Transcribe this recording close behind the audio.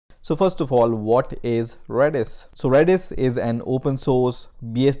So first of all, what is Redis? So Redis is an open source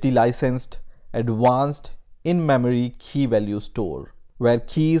BSD licensed advanced in-memory key value store where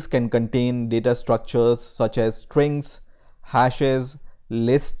keys can contain data structures such as strings, hashes,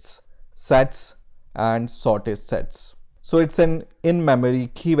 lists, sets, and sorted sets. So it's an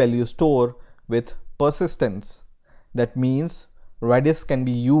in-memory key value store with persistence. That means Redis can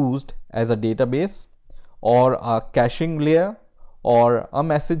be used as a database or a caching layer or a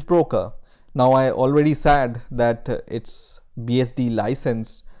message broker. Now I already said that it's BSD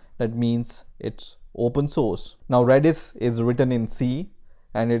license. That means it's open source. Now Redis is written in C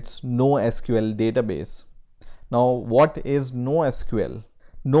and it's NoSQL database. Now what is NoSQL?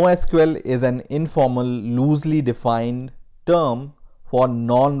 NoSQL is an informal, loosely defined term for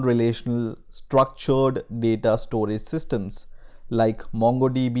non-relational structured data storage systems like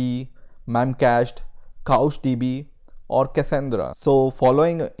MongoDB, Memcached, CouchDB, or Cassandra. So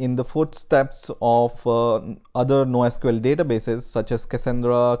following in the footsteps of other NoSQL databases such as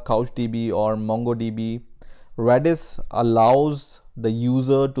Cassandra, CouchDB, or MongoDB, Redis allows the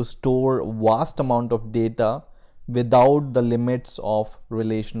user to store vast amount of data without the limits of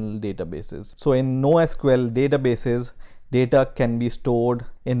relational databases. So in NoSQL databases, data can be stored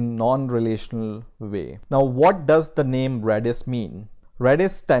in non-relational way. Now, what does the name Redis mean?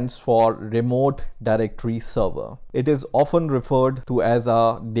 Redis stands for Remote Directory Server. It is often referred to as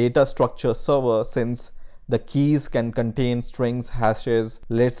a data structure server since the keys can contain strings, hashes,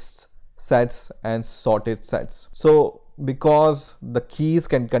 lists, sets, and sorted sets. So because the keys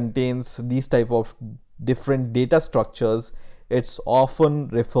can contain these type of different data structures, it's often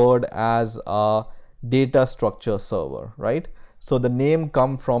referred as a data structure server, right? So the name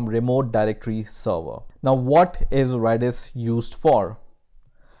comes from Remote Directory Server. Now what is Redis used for?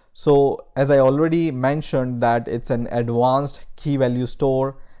 So as I already mentioned that it's an advanced key value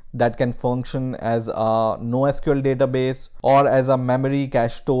store that can function as a NoSQL database or as a memory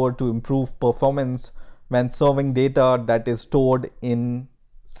cache store to improve performance when serving data that is stored in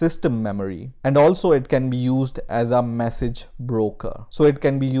system memory. And also it can be used as a message broker. So it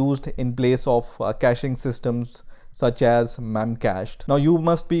can be used in place of caching systems such as Memcached. Now you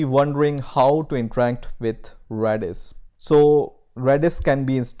must be wondering how to interact with Redis. So Redis can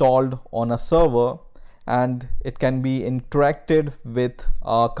be installed on a server and it can be interacted with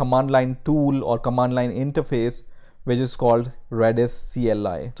a command line tool or command line interface which is called Redis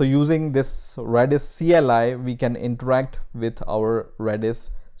CLI. So using this Redis CLI, we can interact with our Redis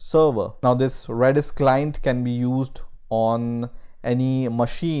server. Now this Redis client can be used on any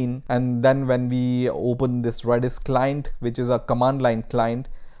machine, and then when we open this Redis client, which is a command line client,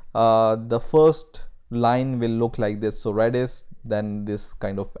 the first line will look like this. So Redis, then this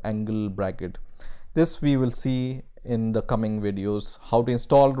kind of angle bracket. This we will see in the coming videos, how to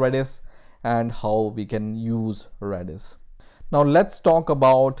install Redis and how we can use Redis. Now let's talk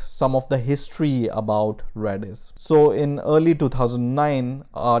about some of the history about Redis. So in early 2009,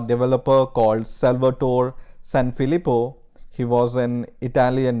 a developer called Salvatore Sanfilippo, he was an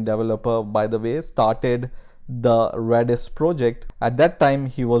Italian developer by the way, started the Redis project. At that time,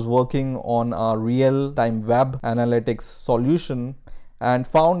 he was working on a real-time web analytics solution and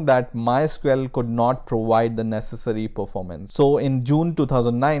found that MySQL could not provide the necessary performance. So in June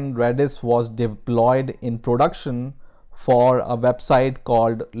 2009, Redis was deployed in production for a website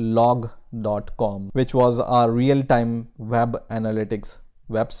called log.com, which was a real-time web analytics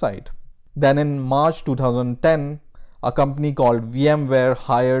website. Then in March 2010, a company called VMware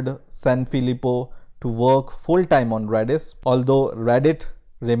hired Sanfilippo to work full-time on Redis, although Redis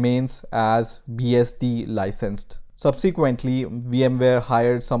remains as BSD licensed. Subsequently, VMware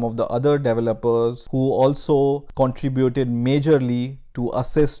hired some of the other developers who also contributed majorly to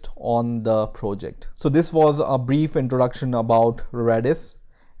assist on the project. So this was a brief introduction about Redis,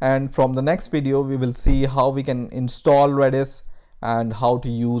 and from the next video we will see how we can install Redis and how to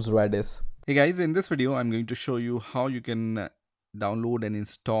use Redis. Hey guys, in this video I'm going to show you how you can download and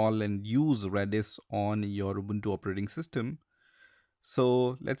install and use Redis on your Ubuntu operating system.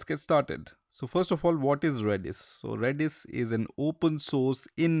 So let's get started. So first of all, what is Redis? So Redis is an open source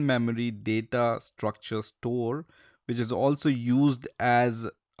in-memory data structure store, which is also used as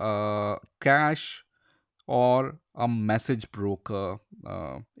a cache or a message broker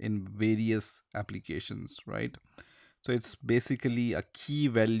in various applications, right? So it's basically a key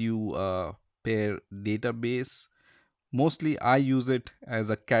value pair database. Mostly I use it as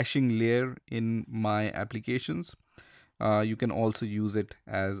a caching layer in my applications. You can also use it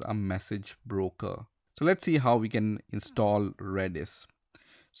as a message broker. So let's see how we can install Redis.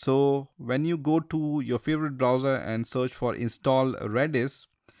 So when you go to your favorite browser and search for install Redis,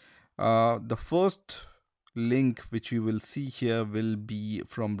 The first link which you will see here will be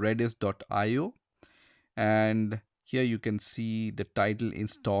from redis.io, and here you can see the title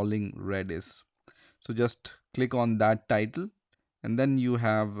installing Redis. So just click on that title, and then you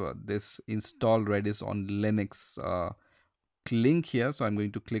have this install Redis on Linux link here. So I'm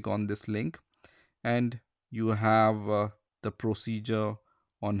going to click on this link, and you have the procedure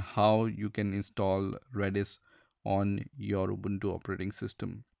on how you can install Redis on your Ubuntu operating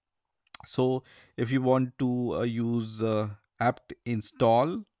system. So if you want to use apt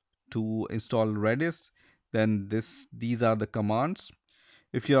install to install Redis, then these are the commands.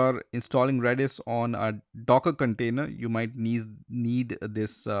 If you are installing Redis on a Docker container, you might need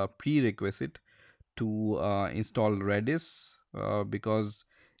this prerequisite to install Redis, because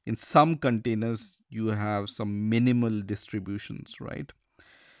in some containers you have some minimal distributions, right?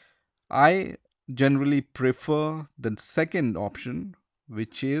 I generally prefer the second option,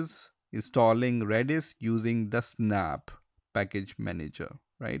 which is installing Redis using the Snap package manager,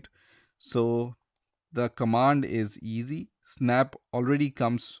 right? So the command is easy. Snap already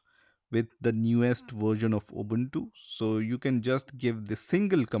comes with the newest version of Ubuntu. So you can just give the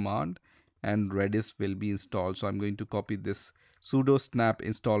single command and Redis will be installed. So I'm going to copy this sudo snap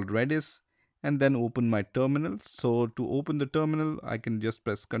install Redis and then open my terminal. So to open the terminal, I can just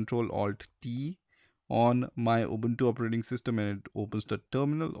press Ctrl Alt T on my Ubuntu operating system and it opens the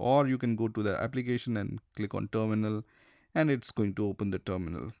terminal, or you can go to the application and click on terminal and it's going to open the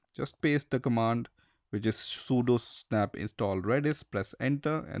terminal. Just paste the command, which is sudo snap install Redis, press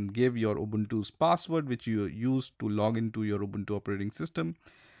enter and give your Ubuntu's password which you use to log into your Ubuntu operating system,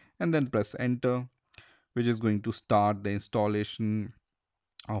 and then press enter, which is going to start the installation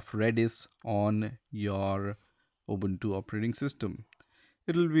of Redis on your Ubuntu operating system.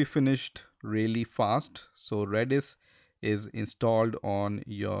 It will be finished really fast. So Redis is installed on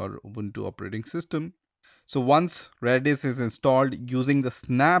your Ubuntu operating system. So once Redis is installed using the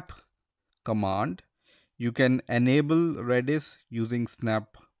snap command, you can enable Redis using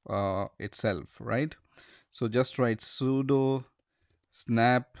snap itself, right? So just write sudo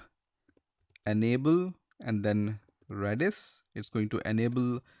snap enable and then Redis. It's going to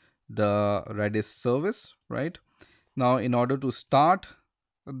enable the Redis service, right? Now in order to start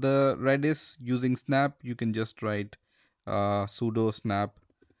the Redis using snap, you can just write sudo snap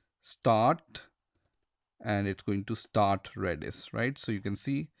start and it's going to start Redis, right? So you can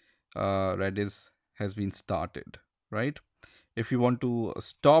see Redis has been started, right? If you want to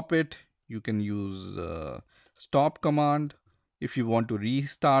stop it, you can use stop command. If you want to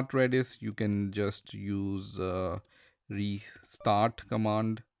restart Redis, you can just use restart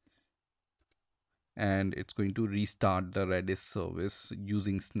command and it's going to restart the Redis service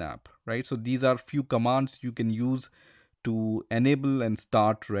using snap, right? So these are few commands you can use to enable and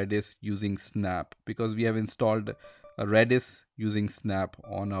start Redis using snap, because we have installed Redis using snap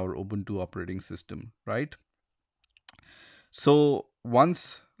on our Ubuntu operating system, right? So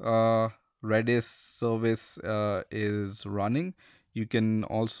once Redis service is running, you can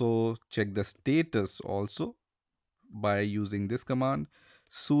also check the status also by using this command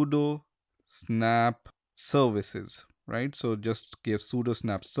sudo snap services, right? So just give sudo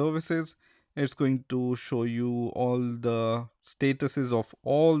snap services. It's going to show you all the statuses of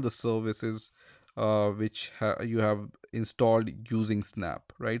all the services which you have installed using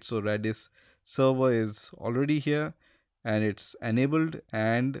snap, right? So Redis server is already here and it's enabled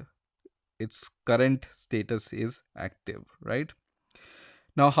and its current status is active, right?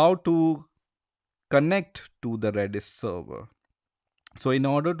 Now how to connect to the Redis server? So in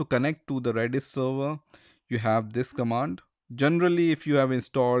order to connect to the Redis server, you have this command. Generally, if you have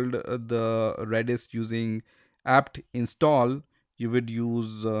installed the Redis using apt install, you would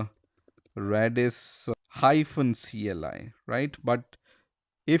use Redis hyphen CLI, right? But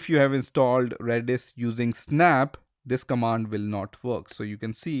if you have installed Redis using snap, this command will not work. So you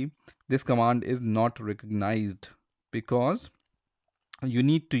can see this command is not recognized because you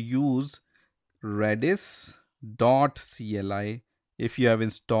need to use redis.cli if you have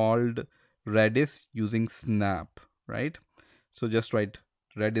installed Redis using snap, right? So just write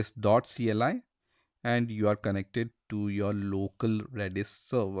redis.cli and you are connected to your local Redis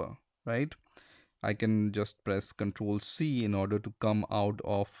server, right? I can just press Ctrl C in order to come out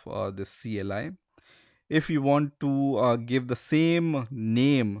of this CLI. If you want to give the same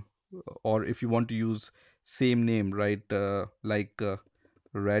name, or if you want to use same name, right, like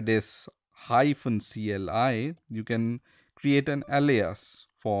Redis hyphen CLI, you can create an alias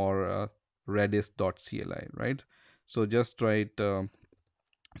for redis.cli, right? So just write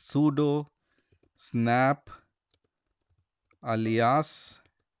sudo snap alias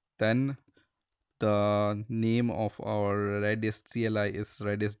then the name of our Redis CLI is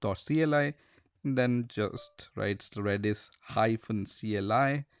redis.cli, and then just writes Redis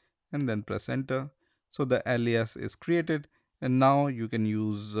 -CLI and then press enter. So the alias is created, and now you can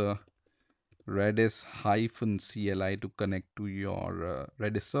use Redis -CLI to connect to your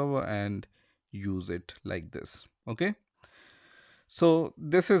Redis server and use it like this. Okay, so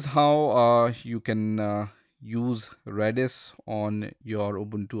this is how you can use Redis on your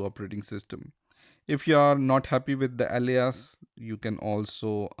Ubuntu operating system. If you are not happy with the alias, you can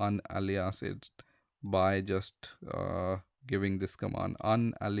also unalias it by just giving this command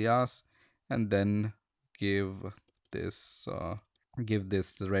unalias, and then give this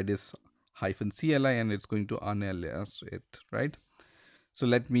Redis -CLI, and it's going to unalias it, right? So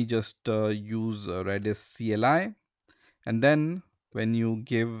let me just use Redis CLI, and then when you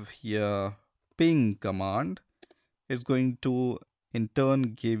give here ping command, it's going to in turn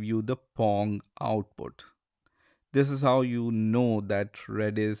give you the pong output. This is how you know that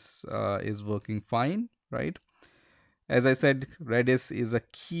Redis is working fine, right? As I said, Redis is a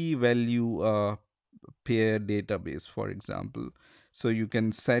key value pair database, for example. So you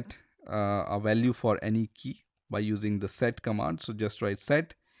can set a value for any key by using the set command. So just write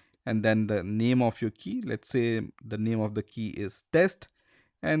set and then the name of your key. Let's say the name of the key is test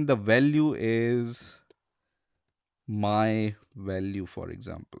and the value is my value, for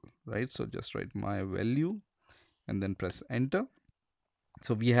example, right? So just write my value and then press enter.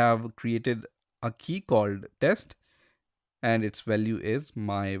 So we have created a key called test and its value is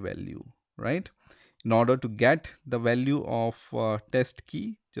my value, right? In order to get the value of test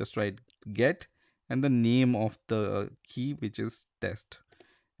key, just write get and the name of the key, which is test,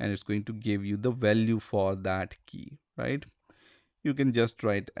 and it's going to give you the value for that key, right? You can just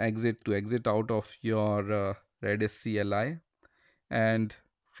write exit to exit out of your Redis CLI, and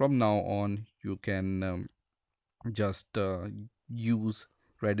from now on you can just use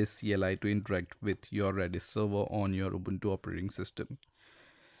Redis CLI to interact with your Redis server on your Ubuntu operating system.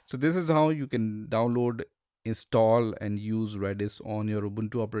 So this is how you can download, install and use Redis on your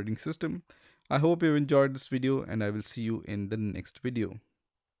Ubuntu operating system. I hope you enjoyed this video and I will see you in the next video.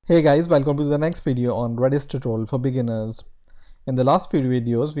 Hey guys, welcome to the next video on Redis tutorial for beginners. In the last few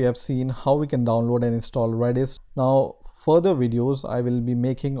videos, we have seen how we can download and install Redis. Now, further videos I will be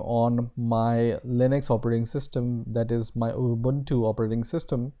making on my Linux operating system, that is my Ubuntu operating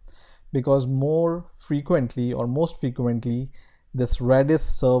system, because most frequently this Redis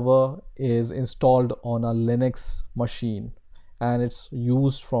server is installed on a Linux machine and it's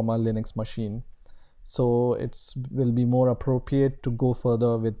used from a Linux machine. So it will be more appropriate to go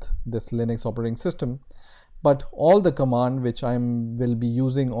further with this Linux operating system. But all the command which I will be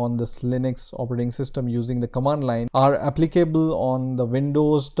using on this Linux operating system using the command line are applicable on the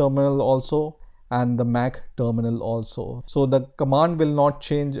Windows terminal also and the Mac terminal also. So the command will not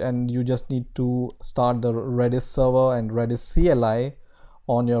change and you just need to start the Redis server and Redis CLI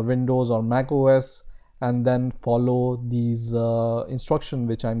on your Windows or Mac OS and then follow these instructions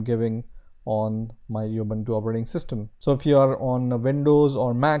which I'm giving on my Ubuntu operating system. So if you are on Windows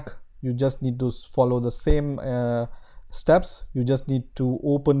or Mac, you just need to follow the same steps. You just need to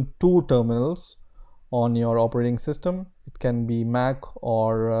open two terminals on your operating system. It can be Mac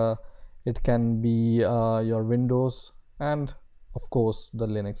or it can be your Windows and of course the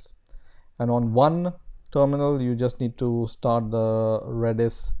Linux. And on one terminal you just need to start the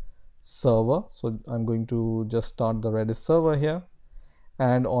Redis server. So I'm going to just start the Redis server here,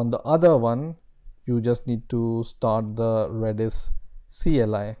 and on the other one you just need to start the Redis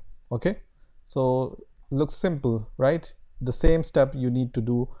CLI. Okay, so looks simple, right? The same step you need to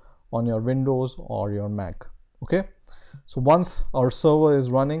do on your Windows or your Mac. Okay, so once our server is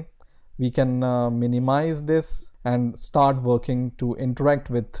running, we can minimize this and start working to interact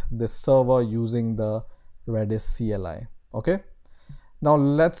with this server using the Redis CLI. Okay, now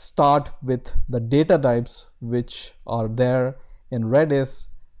let's start with the data types which are there in Redis,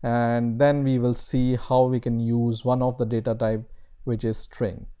 and then we will see how we can use one of the data type, which is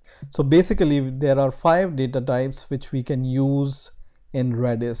string. So basically there are 5 data types which we can use in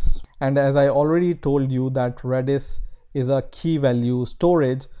Redis, and as I already told you that Redis is a key value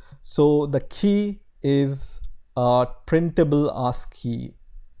storage, so the key is a printable ASCII,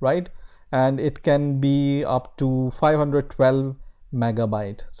 right? And it can be up to 512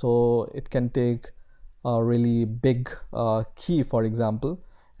 megabyte, so it can take a really big key, for example,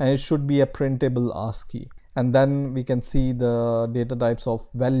 and it should be a printable ASCII. And then we can see the data types of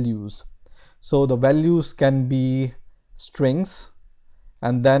values. So the values can be strings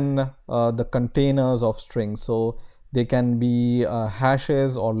and then the containers of strings. So They can be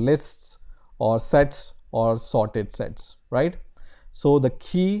hashes or lists or sets or sorted sets, right? So the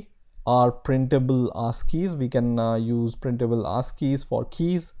key are printable ASCIIs. We can use printable ASCIIs for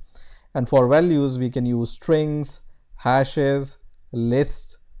keys, and for values we can use strings, hashes,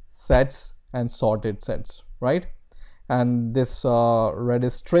 lists, sets, and sorted sets, right? And this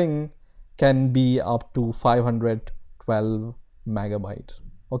Redis string can be up to 512 megabytes.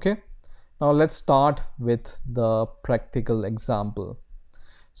 Okay, now let's start with the practical example.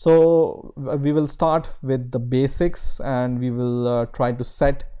 So we will start with the basics, and we will try to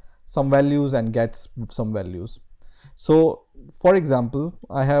set some values and get some values. So for example,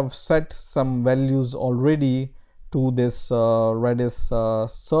 I have set some values already to this Redis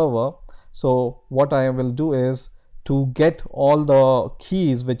server. So what I will do is, to get all the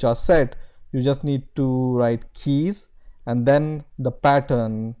keys which are set, you just need to write keys and then the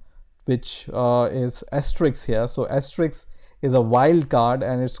pattern, which is asterisk here. So asterisk is a wildcard,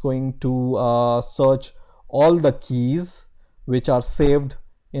 and it's going to search all the keys which are saved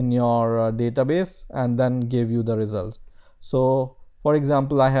in your database and then give you the result. So for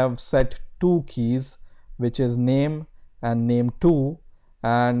example, I have set two keys, which is name and name2,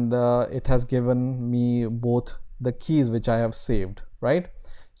 and it has given me both the keys which I have saved, right?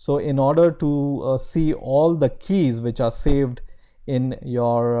 So in order to see all the keys which are saved in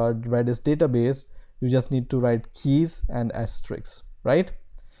your Redis database, you just need to write keys and asterisks, right?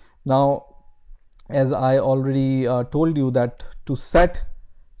 Now, as I already told you that to set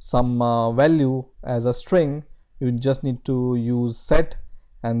some value as a string, you just need to use set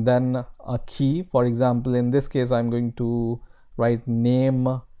and then a key. For example, in this case, I'm going to write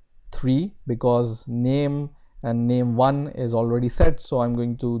name3 because name and name1 is already set. So I'm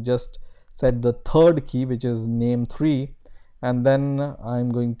going to just set the third key, which is name3, and then I'm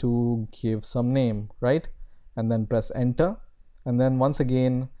going to give some name, right? And then press enter, and then once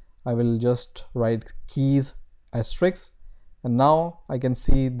again I will just write keys asterisk, and now I can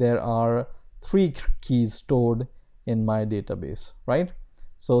see there are 3 keys stored in my database, right?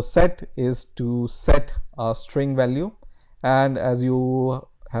 So set is to set a string value, and as you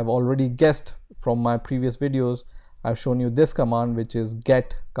have already guessed from my previous videos, I've shown you this command, which is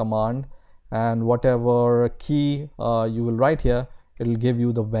get command, and whatever key you will write here, it will give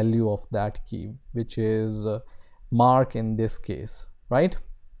you the value of that key, which is mark in this case, right?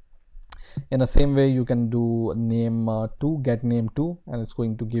 In the same way, you can do name2, get name2, and it's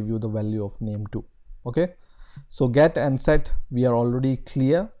going to give you the value of name2. Okay, so get and set, we are already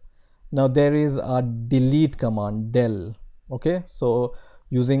clear. Now there is a delete command, del. Okay, so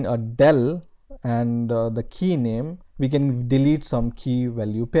using a del and the key name, we can delete some key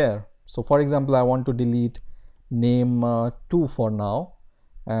value pair. So for example, I want to delete name2 for now,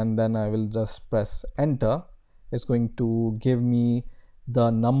 and then I will just press enter. It's going to give me the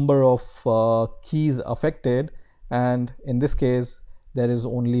number of keys affected, and in this case there is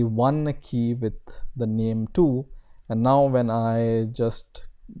only one key with the name2. And now when I just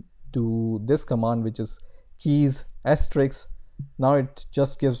do this command, which is keys asterisk, now it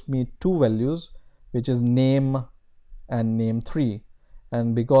just gives me 2 values, which is name and name3.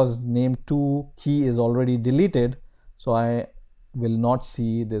 And because name2 key is already deleted, so I will not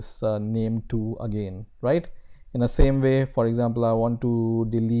see this name2 again, right? In the same way, for example, I want to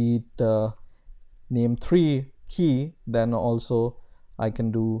delete name3 key, then also I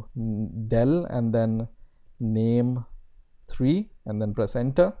can do del and then name3 and then press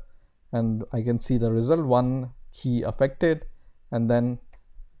enter, and I can see the result, 1 key affected, and then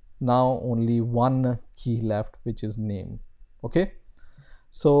now only 1 key left, which is name. Okay,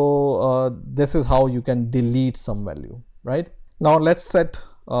 so this is how you can delete some value, right? Now let's set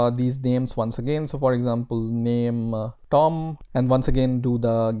these names once again. So for example, name Tom, and once again do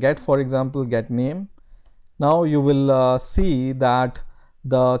the get, for example, get name. Now you will see that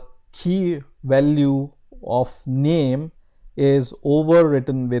the key value of name is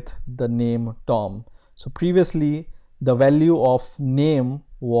overwritten with the name Tom. So previously the value of name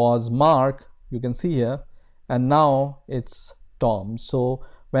was Mark, you can see here, and now it's Tom. So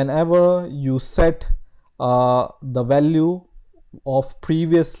whenever you set the value of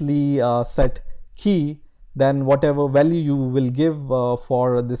previously set key, then whatever value you will give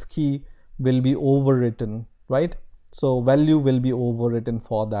for this key will be overwritten, right? So value will be overwritten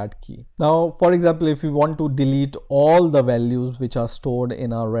for that key. Now, for example, if you want to delete all the values which are stored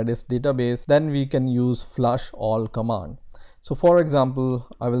in our Redis database, then we can use flush all command. So for example,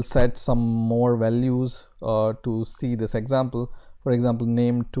 I will set some more values to see this example. For example,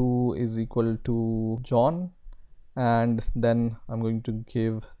 name2 is equal to John, and then I'm going to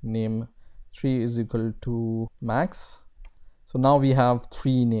give name 3 is equal to max. So now we have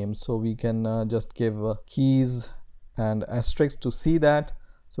 3 names, so we can just give keys and asterisks to see that.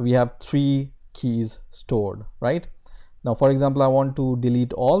 So we have 3 keys stored, right? Now for example, I want to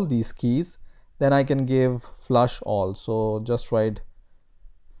delete all these keys, then I can give flush all. So just write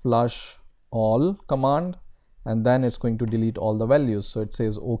flush all command, and then it's going to delete all the values. So it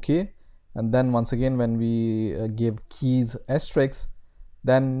says okay, and then once again when we give keys asterisks,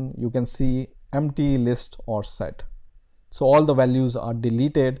 then you can see empty list or set. So all the values are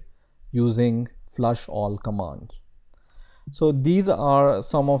deleted using flush all command. So these are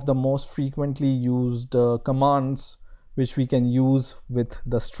some of the most frequently used commands which we can use with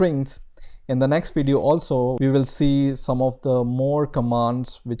the strings. In the next video also, we will see some of the more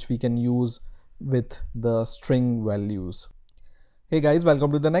commands which we can use with the string values. Hey guys,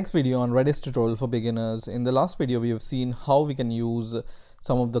 welcome to the next video on Redis tutorial for beginners. In the last video, we have seen how we can use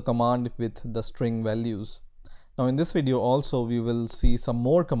some of the command with the string values. Now in this video also, we will see some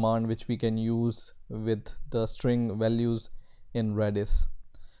more command which we can use with the string values in Redis.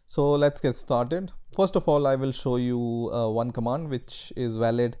 So let's get started. First of all, I will show you one command which is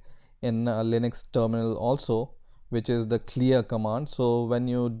valid in Linux terminal also, which is the clear command. So when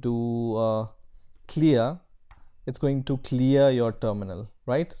you do clear, it's going to clear your terminal,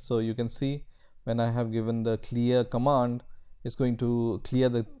 right? So you can see when I have given the clear command, it's going to clear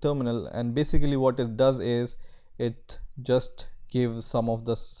the terminal, and basically what it does is it just gives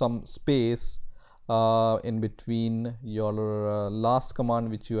some space in between your last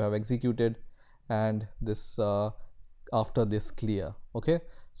command which you have executed and this after this clear. Okay,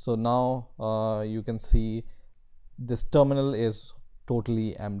 so now you can see this terminal is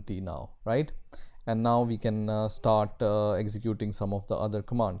totally empty now, right? And now we can start executing some of the other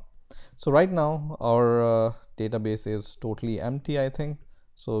command. So right now our database is totally empty, I think.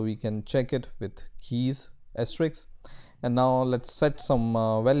 So we can check it with keys asterisks, and now let's set some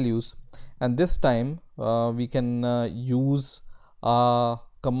values, and this time we can use a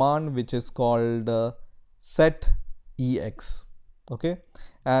command which is called set ex. Okay,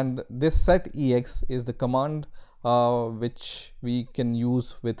 and this set ex is the command which we can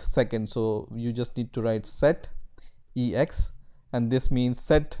use with second. So you just need to write set ex, and this means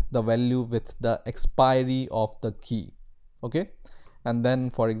set the value with the expiry of the key. Okay, and then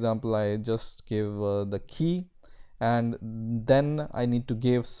for example, I just give the key, and then I need to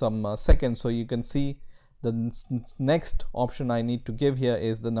give some seconds. So you can see the next option I need to give here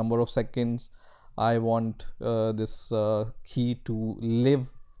is the number of seconds I want this key to live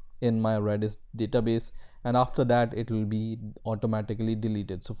in my Redis database, and after that it will be automatically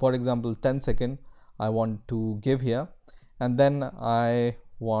deleted. So for example, 10 second I want to give here, and then I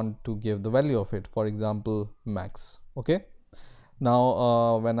want to give the value of it, for example max. Okay,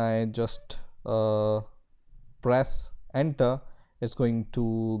 now when I just press enter, it's going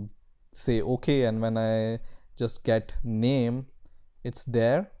to say okay, and when I just get name, it's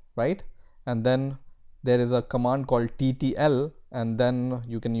there, right? And then there is a command called ttl, and then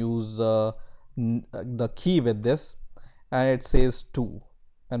you can use the key with this, and it says 2.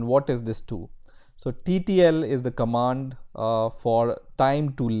 And what is this 2? So ttl is the command for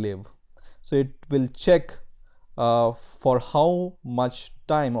time to live. So it will check for how much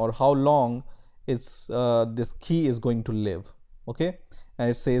time or how long it's this key is going to live. Okay,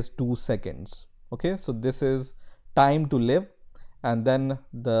 and it says 2 seconds. Okay, so this is time to live, and then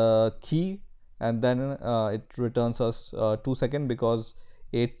the key, and then it returns us 2 seconds because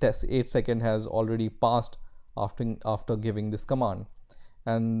 8 second has already passed after giving this command.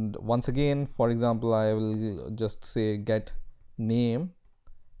 And once again, for example, I will just say get name,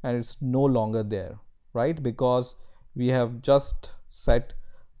 and it's no longer there, right? Because we have just set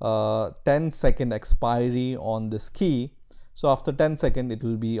 10-second expiry on this key. So after 10 seconds it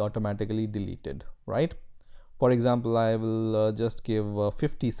will be automatically deleted, right? For example, I will just give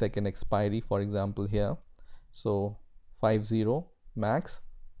 50-second expiry, for example here. So 50 max,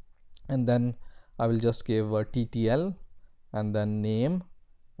 and then I will just give ttl and then name,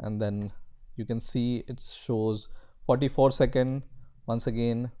 and then you can see it shows 44 second, once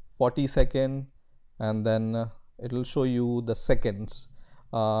again 40 second, and then it will show you the seconds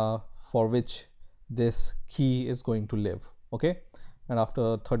for which this key is going to live. Okay, and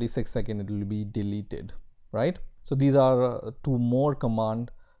after 36 seconds it will be deleted, right? So these are 2 more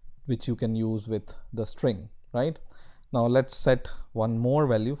command which you can use with the string, right? Now let's set one more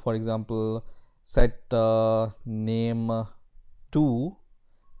value. For example, set name 2,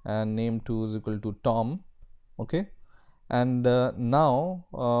 and name 2 is equal to Tom. Okay, and now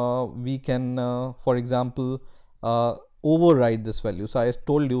we can for example override this value. So I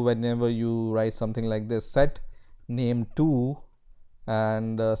told you, whenever you write something like this, set name to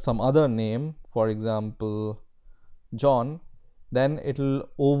and some other name, for example John, then it will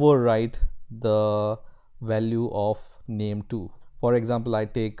overwrite the value of name2. For example, I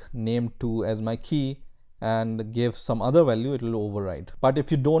take name2 as my key and give some other value, it will override. But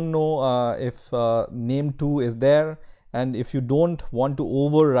if you don't know if name2 is there, and if you don't want to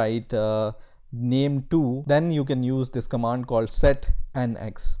overwrite name2, then you can use this command called set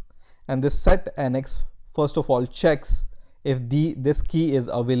nx. And this set nx first of all checks if this key is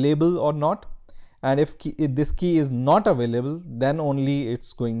available or not, and if this key is not available, then only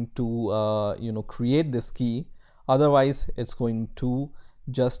it's going to create this key. Otherwise it's going to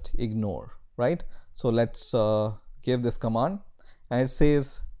just ignore, right? So let's give this command, and it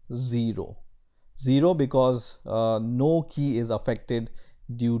says 0 because no key is affected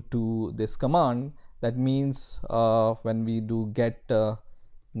due to this command. That means when we do get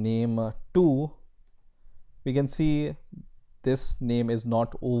name2, we can see this name is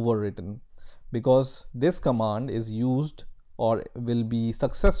not overwritten, because this command is used or will be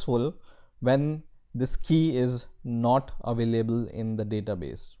successful when this key is not available in the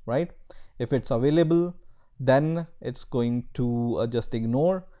database, right? If it's available, then it's going to just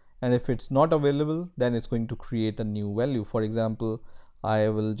ignore, and if it's not available, then it's going to create a new value. For example, I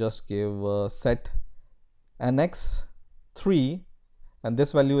will just give set nx 3, and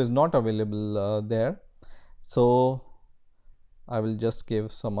this value is not available there, so I will just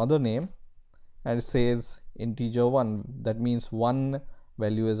give some other name, and it says integer 1. That means one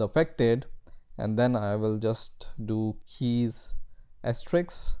value is affected, and then I will just do keys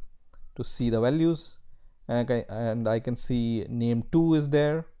asterisk to see the values, and I can see name2 is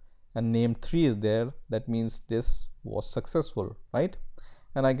there and name3 is there. That means this was successful, right?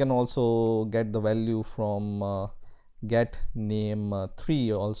 And I can also get the value from get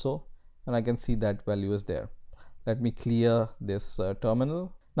name3 also, and I can see that value is there. Let me clear this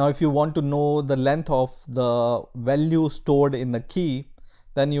terminal. Now if you want to know the length of the value stored in the key,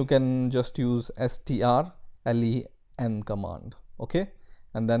 then you can just use strlen command, okay,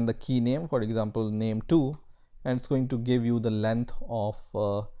 and then the key name, for example name2, and it's going to give you the length of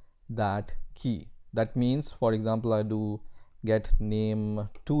that key. That means, for example, I do get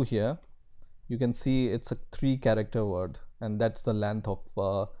name2 here, you can see it's a 3-character word, and that's the length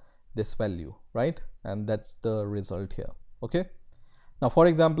of this value, right? And that's the result here, okay? Now for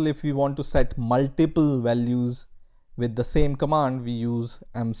example, if we want to set multiple values with the same command, we use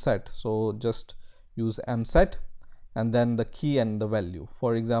mset. So just use mset and then the key and the value.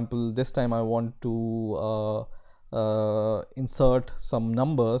 For example, this time I want to insert some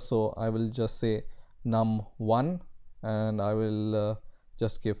numbers, so I will just say num1, and I will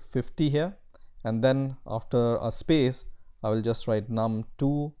just give 50 here, and then after a space I will just write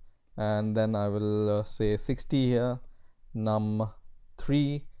num2, and then I will say 60 here,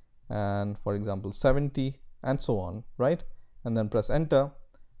 num3, and for example 70, and so on, right? And then press enter,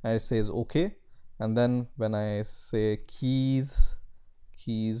 and it says okay. And then when I say keys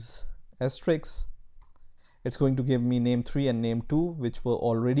asterisk, it's going to give me name3 and name2, which were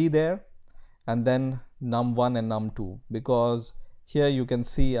already there, and then num1 and num2, because here you can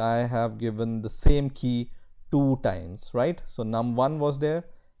see I have given the same key 2 times, right? So num1 was there,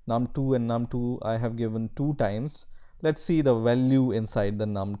 num2 and num2 I have given 2 times. Let's see the value inside the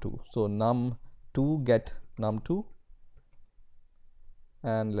num2. So num2 get num2,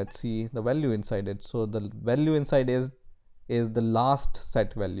 and let's see the value inside it. So the value inside is the last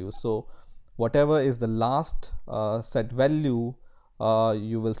set value. So whatever is the last set value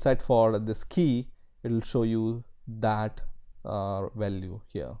you will set for this key, it will show you that value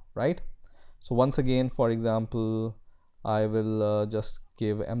here, right? So once again, for example, I will just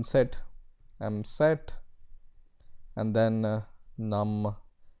give mset, and then num3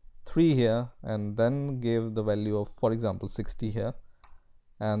 here, and then give the value of, for example, 60 here,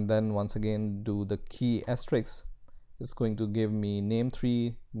 and then once again do the key asterisk. It's going to give me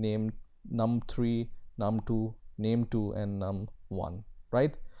name3, num3, num2, name2, and num1,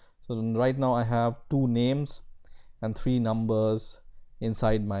 right? So right now I have 2 names and 3 numbers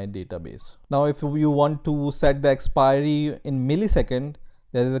inside my database. Now if you want to set the expiry in millisecond,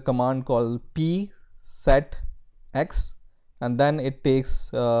 there is a command called psetx, and then it takes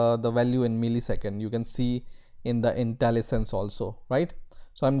the value in millisecond. You can see in the IntelliSense also, right?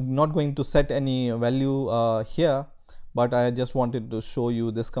 So I'm not going to set any value here, but I just wanted to show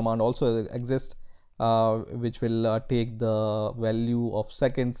you this command also exists, which will take the value of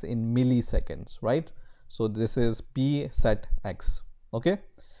seconds in milliseconds, right? So this is psetx, okay?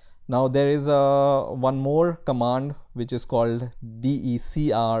 Now there is one more command which is called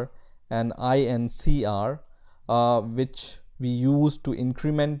decr and incr, which we use to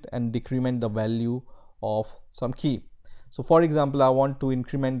increment and decrement the value of some key. So for example, I want to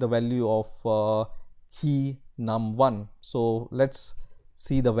increment the value of key num1. So let's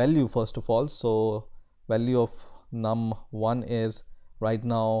see the value first of all. So value of num1 is right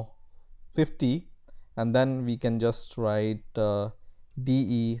now 50, and then we can just write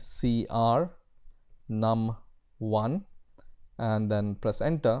decr num1 and then press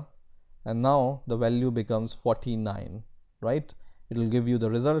enter, and now the value becomes 49, right? It will give you the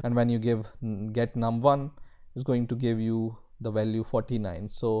result, and when you get num1, is going to give you the value 49.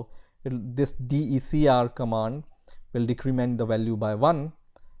 So this decr command will decrement the value by 1,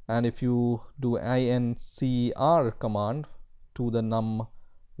 and if you do incr command to the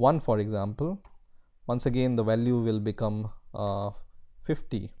num1, for example, once again the value will become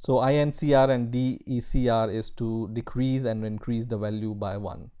 50. So incr and decr is to decrease and increase the value by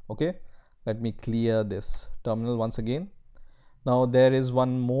 1. Okay, let me clear this terminal once again. Now there is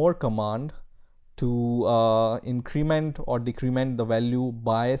one more command to increment or decrement the value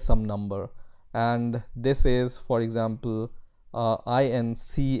by some number, and this is, for example,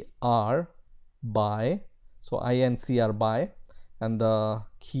 incr by. So incr by and the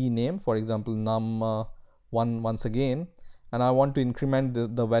key name, for example, num1 once again, and I want to increment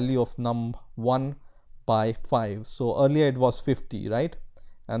the value of num1 by 5. So earlier it was 50, right?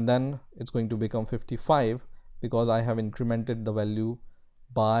 And then it's going to become 55 because I have incremented the value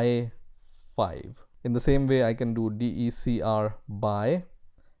by 5. In the same way, I can do decr by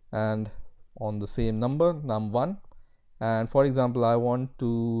and on the same number num1, and for example I want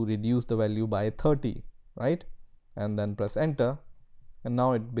to reduce the value by 30, right? And then press enter, and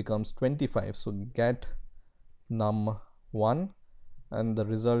now it becomes 25. So get num1, and the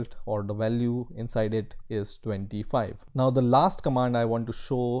result or the value inside it is 25. Now the last command I want to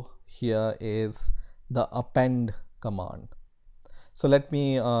show here is the append command. So let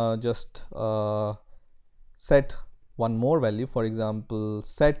me just set one more value, for example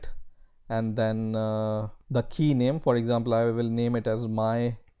set, and then the key name, for example I will name it as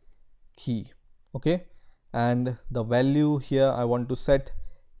my key. Okay, and the value here I want to set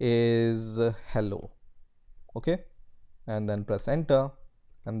is hello. Okay, and then press enter,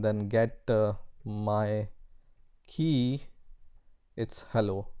 and then get my key, it's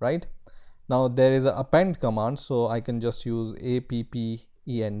hello, right? Now there is an append command, so I can just use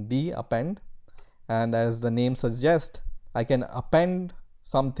append append, and as the name suggests, I can append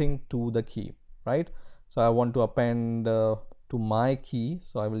something to the key, right? So I want to append to my key,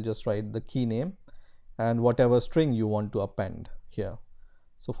 so I will just write the key name and whatever string you want to append here.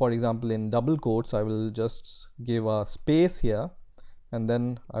 So for example, in double quotes I will just give a space here, and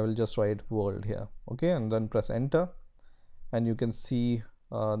then I will just write world here. Okay, and then press enter, and you can see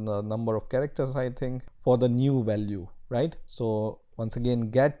the number of characters, I think, for the new value, right? So once again,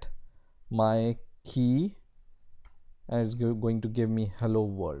 get my key, and it's going to give me hello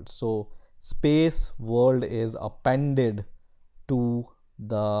world. So space world is appended to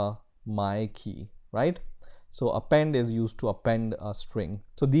the my key, right? So append is used to append a string.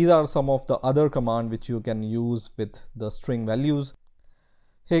 So these are some of the other commands which you can use with the string values.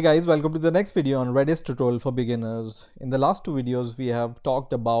 Hey guys, welcome to the next video on Redis tutorial for beginners. In the last two videos, we have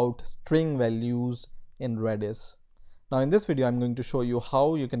talked about string values in Redis. Now in this video, I'm going to show you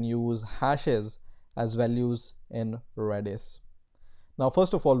how you can use hashes as values in Redis. Now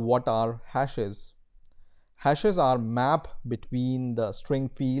first of all, what are hashes? Hashes are map between the string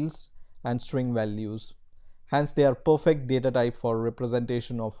fields and string values. Hence, they are perfect data type for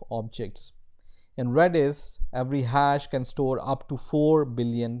representation of objects. In Redis, every hash can store up to 4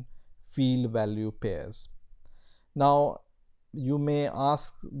 billion field value pairs. Now, you may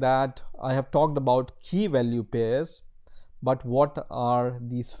ask that I have talked about key value pairs, but what are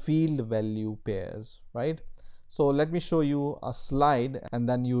these field value pairs, right? So let me show you a slide, and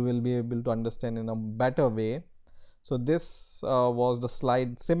then you will be able to understand in a better way. So this was the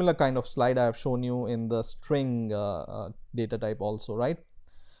slide, similar kind of slide I have shown you in the string data type also, right?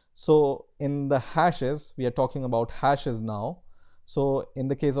 So in the hashes, we are talking about hashes now. So in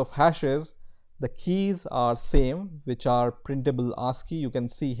the case of hashes, the keys are same, which are printable ASCII, you can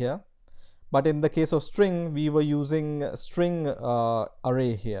see here. But in the case of string, we were using string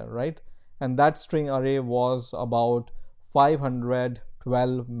array here, right? And that string array was about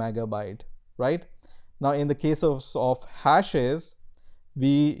 512 megabyte, right? Now in the case of hashes,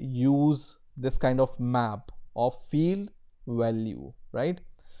 we use this kind of map of field value, right?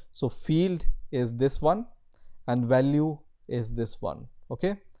 So field is this one and value is this one.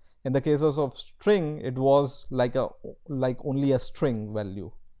 Okay, In the cases of string, it was like only a string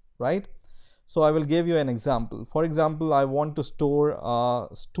value, right? So I will give you an example. For example, I want to store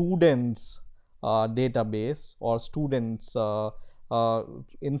students database or students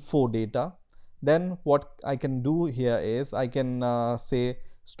info data. Then what I can do here is I can say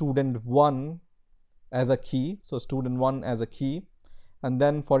student1 as a key. So student1 as a key, and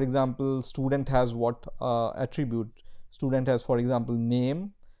then for example student has what attribute. Student has, for example,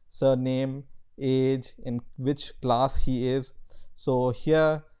 name, surname, age, in which class he is. So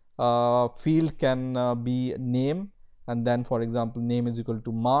here field can be name, and then for example name is equal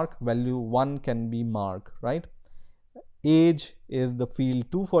to mark, value 1 can be mark, right? Age is the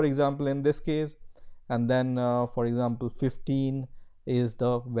field 2, for example, in this case, and then for example 15 is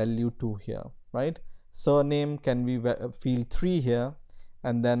the value 2 here, right? Surname can be field 3 here,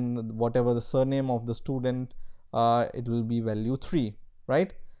 and then whatever the surname of the student, it will be value 3,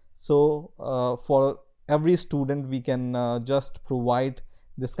 right? So for every student we can just provide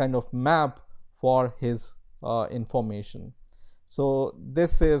this kind of map for his information. So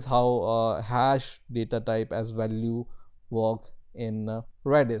this is how hash data type as value work in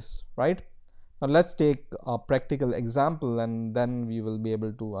Redis, right? Now let's take a practical example, and then we will be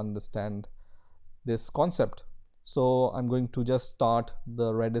able to understand this concept. So I'm going to just start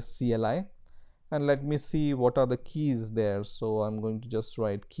the Redis CLI, and let me see what are the keys there. So I'm going to just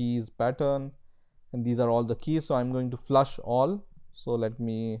write keys pattern, and these are all the keys. So I'm going to flush all. So let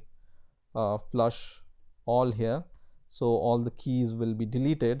me flush all here. So all the keys will be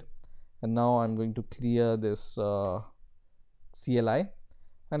deleted, and now I'm going to clear this CLI,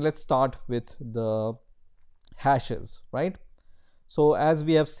 and let's start with the hashes, right? So as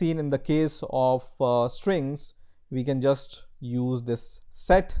we have seen in the case of strings, we can just use this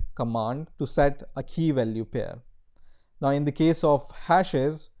set command to set a key value pair. Now in the case of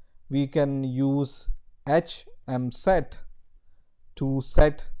hashes, we can use hmset to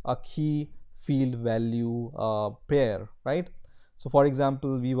set a key field value pair, right? So for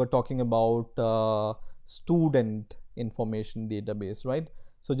example, we were talking about student information database, right?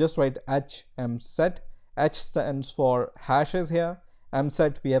 So just write hmset. H stands for hashes here.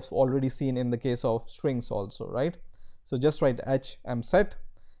 Mset we have already seen in the case of strings also, right? So just write hmset,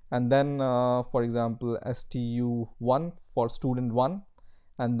 and then for example stu1 for student1,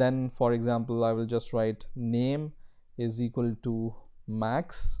 and then for example I will just write name is equal to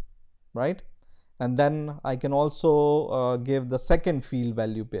max, right? And then I can also give the second field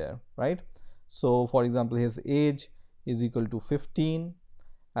value pair, right? So for example his age is equal to 15,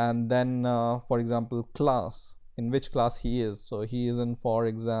 and then for example class, in which class he is. So he is in, for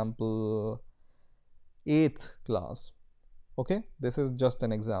example, 8th class. Okay, this is just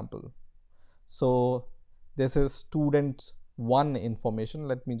an example. So this is student 1 information.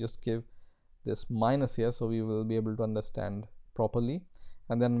 Let me just give this minus here so we will be able to understand properly.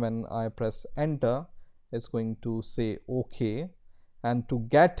 And then when I press enter, it's going to say OK. And to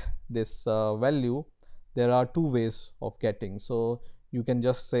get this value, there are two ways of getting. So you can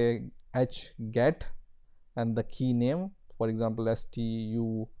just say get and the key name, for example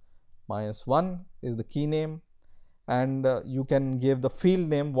stu -1 is the key name, and you can give the field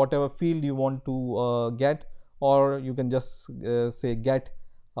name, whatever field you want to get, or you can just say get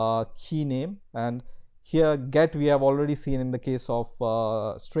key name. And here get we have already seen in the case of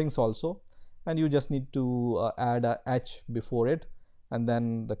strings also, and you just need to add a h before it, and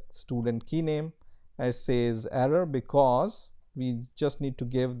then the student key name. It says error because we just need to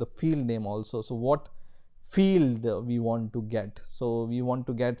give the field name also. So what field we want to get? So we want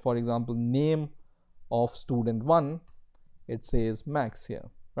to get, for example, name of student 1. It says max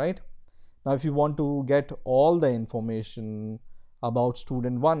here, right? Now if you want to get all the information about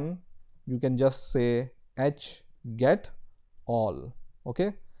student 1, you can just say h get all.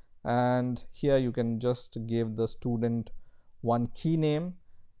 Okay, and here you can just give the student 1 key name,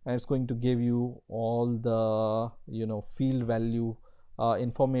 and it's going to give you all the field value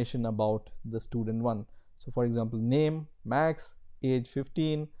information about the student 1. So for example name max, age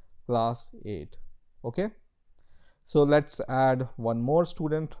 15, class 8. Okay, so let's add one more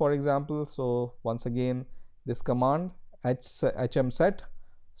student, for example. So once again this command hmset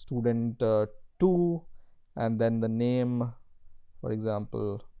student 2, and then the name, for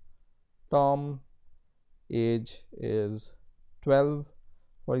example Tom, age is 12,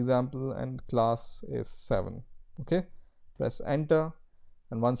 for example, and class is 7. Okay, press enter,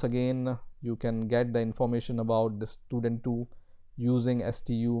 and once again you can get the information about the student 2 using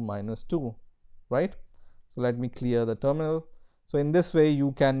stu -2, right? So let me clear the terminal. So in this way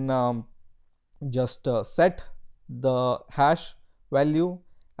you can just set the hash value,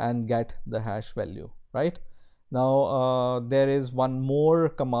 and get the hash value, right? Now there is one more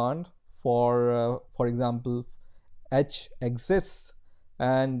command for example h exists,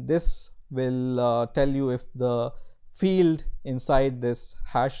 and this will tell you if the field inside this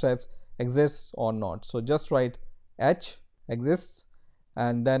hash set exists or not. So just write h exists,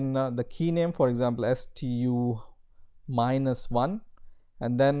 and then the key name, for example stu -1,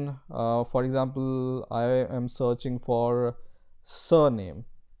 and then for example I am searching for surname,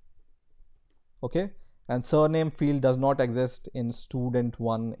 okay, and surname field does not exist in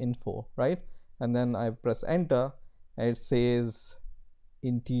student1 info, right? And then I press enter and it says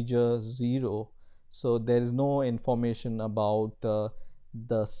integer 0, so there is no information about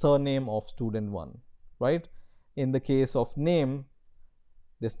the surname of student1, right? In the case of name,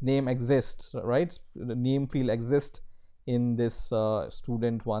 this name exists, right? The name field exists in this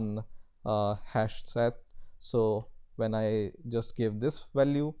student1 hash set. So when I just give this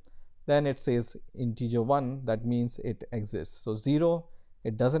value, then it says integer 1, that means it exists. So 0,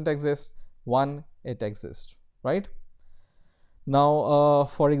 it doesn't exist, 1, it exists, right? Now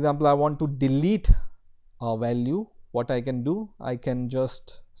for example I want to delete a value. What I can do, I can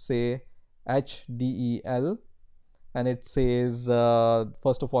just say hdel, and it says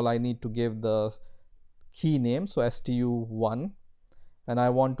first of all I need to give the key name, so stu1, and I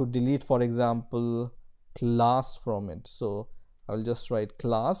want to delete, for example, class from it. So I will just write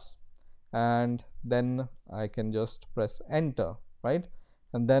class, and then I can just press enter, right?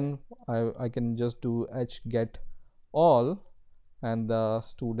 And then I can just do get all and the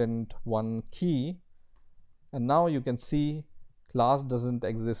student1 key, and now you can see class doesn't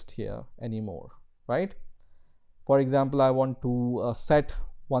exist here anymore, right? For example, I want to set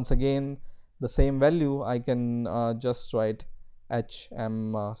once again the same value. I can just write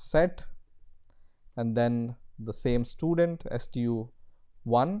set, and then the same student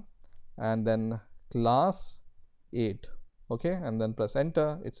stu1, and then class 8, okay, and then press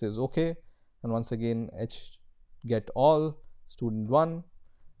enter. It says okay, and once again get all student1,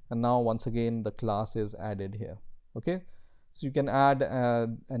 and now once again the class is added here, okay? So you can add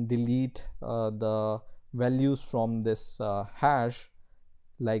and delete the values from this hash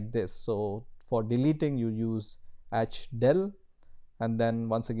like this. So for deleting you use hdel, and then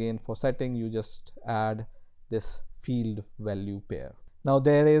once again for setting you just add this field value pair. Now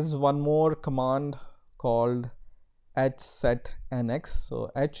there is one more command called hsetnx.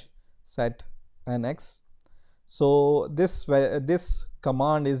 So hsetnx, so this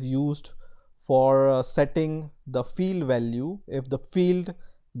command is used for setting the field value if the field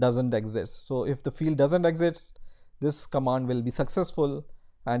doesn't exist. So if the field doesn't exist, this command will be successful,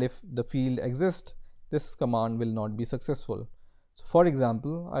 and if the field exists, this command will not be successful. So for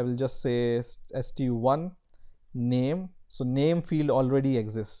example, I will just say stu1 name. So name field already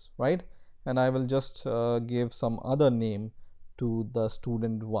exists, right? And I will just give some other name to the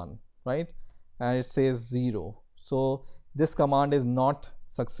student1, right? And it says 0. So this command is not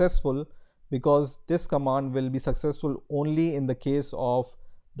successful, because this command will be successful only in the case of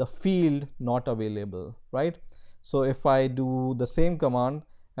the field not available, right? So if I do the same command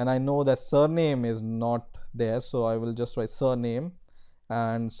and I know that surname is not there, so I will just write surname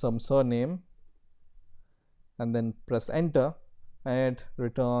and some surname, and then press enter, and it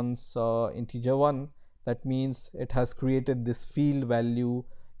returns integer 1. That means it has created this field value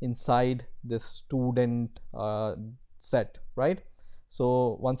inside this student set, right?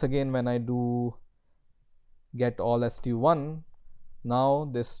 So once again when I do get all stu1, now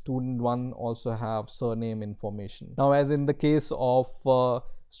this student1 also have surname information. Now as in the case of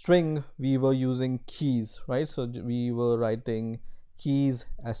string, we were using keys, right? So we were writing keys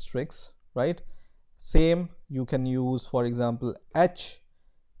asterisk, right? Same you can use, for example, h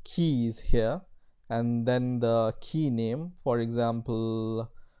keys here, and then the key name, for example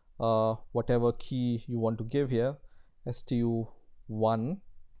whatever key you want to give here, stu1,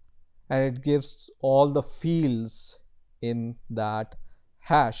 and it gives all the fields in that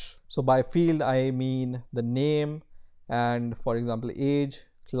hash. So by field I mean the name and, for example, age,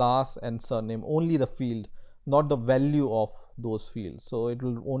 class and surname, only the field, not the value of those fields. So it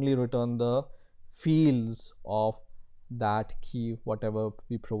will only return the fields of that key, whatever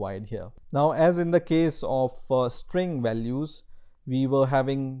we provide here. Now as in the case of string values, we were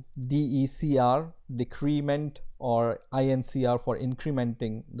having decr, decrement, or incr for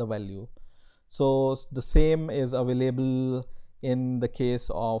incrementing the value. So the same is available in the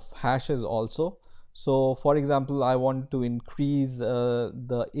case of hashes also. So for example, I want to increase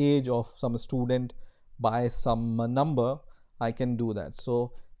the age of some student by some number, I can do that.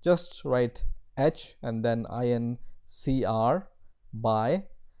 So just write h and then incr by,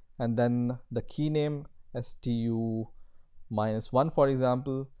 and then the key name stu -1 for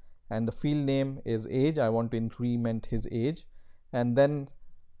example, and the field name is age. I want to increment his age, and then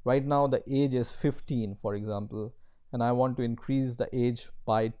right now the age is 15 for example, and I want to increase the age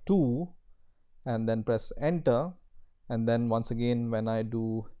by 2, and then press enter, and then once again when I do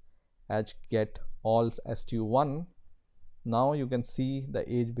get all stu1, now you can see the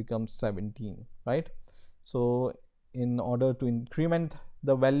age becomes 17, right? So in order to increment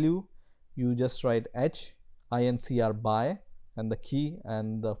the value, you just write incr by and the key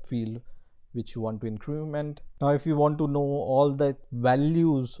and the field which you want to increment. Now if you want to know all the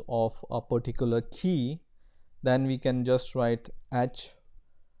values of a particular key, then we can just write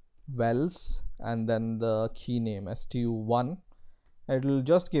vels and then the key name stu1. It will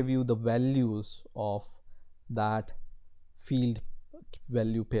just give you the values of that field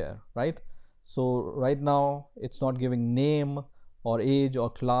value pair, right? So right now it's not giving name or age or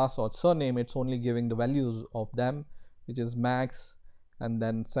class or surname, it's only giving the values of them, which is max and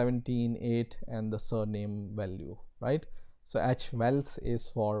then 17, 8 and the surname value, right? So hvels is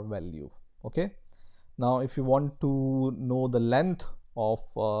for value. Okay, now if you want to know the length of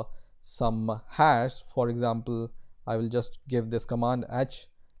some hash, for example, I will just give this command len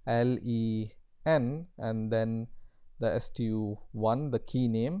and then the stu1, the key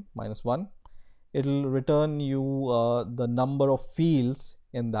name -1. It will return you the number of fields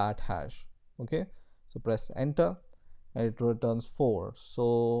in that hash. Okay, so press enter and it returns 4.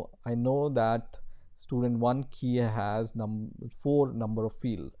 So I know that student1 key has 4 number of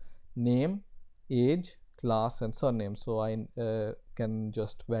field: name, age, class and surname. So I can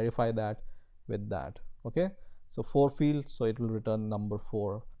just verify that with that. Okay, so 4 fields, so it will return number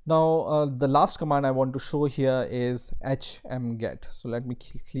 4. Now the last command I want to show here is hmget. So let me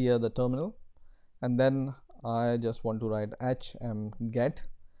clear the terminal, and then I just want to write hmget,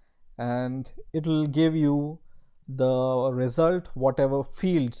 and it will give you the result whatever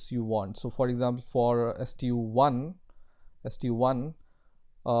fields you want. So for example, for stu1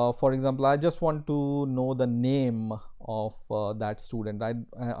 for example, I just want to know the name of that student.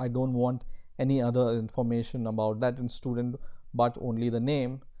 I don't want any other information about that student but only the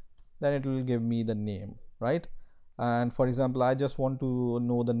name. Then it will give me the name, right? And for example, I just want to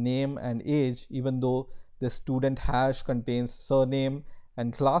know the name and age, even though the student hash contains surname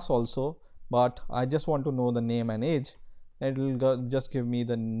and class also, but I just want to know the name and age. It will just give me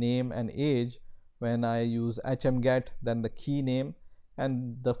the name and age when I use hmget, then the key name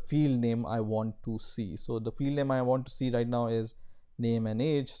and the field name I want to see. So the field name I want to see right now is name and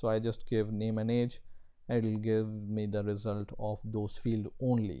age, so I just give name and age. It will give me the result of those fields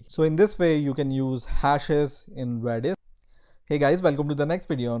only. So in this way you can use hashes in Redis. Hey guys, welcome to the next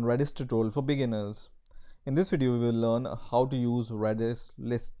video on Redis tutorial for beginners. In this video we will learn how to use Redis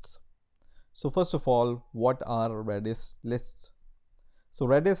lists. So first of all, what are Redis lists? So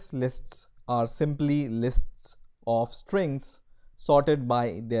Redis lists are simply lists of strings sorted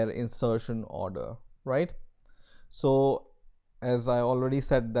by their insertion order, right? So as I already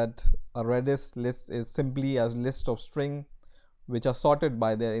said that a Redis list is simply a list of string which are sorted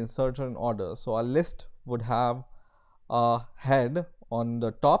by their insertion order. So a list would have a head on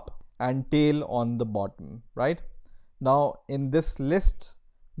the top and tail on the bottom, right? Now in this list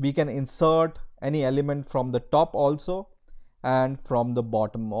we can insert any element from the top also and from the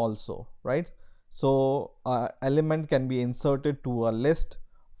bottom also, right? So element can be inserted to a list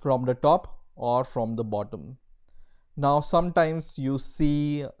from the top or from the bottom. Now sometimes you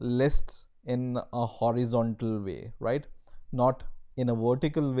see lists in a horizontal way, right? Not in a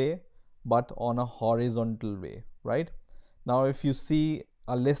vertical way but on a horizontal way, right? Now if you see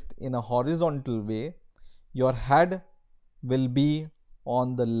a list in a horizontal way, your head will be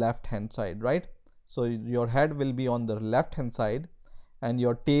on the left hand side, right? So your head will be on the left hand side and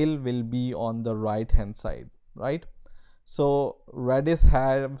your tail will be on the right hand side, right? So Redis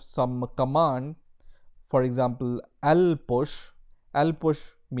have some command. For example, lpush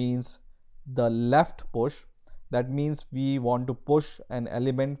means the left push. That means we want to push an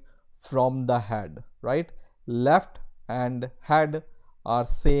element from the head, right? Left and head are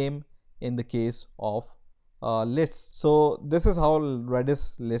same in the case of lists. So this is how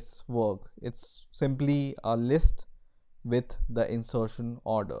Redis lists work. It's simply a list with the insertion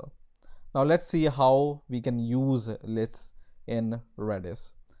order. Now let's see how we can use lists in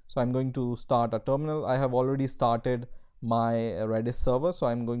Redis. So I'm going to start a terminal. I have already started my Redis server, so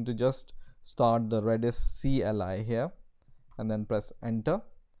I'm going to just start the Redis CLI here and then press enter.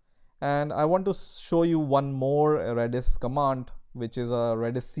 And I want to show you one more Redis command, which is a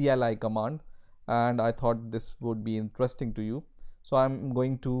Redis CLI command, and I thought this would be interesting to you. So I'm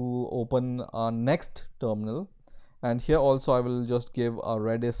going to open our next terminal, and here also I will just give a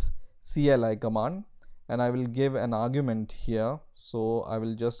Redis CLI command, and I will give an argument here. So I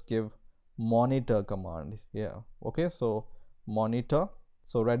will just give monitor command here. Okay, so monitor,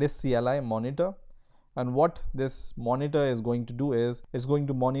 so Redis CLI monitor. And what this monitor is going to do is it's going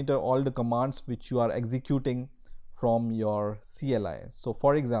to monitor all the commands which you are executing from your CLI. So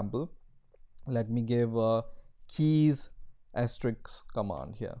for example, let me give keys asterisk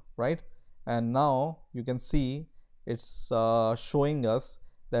command here, right? And now you can see it's showing us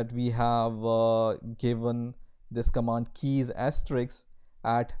that we have given this command keys asterisk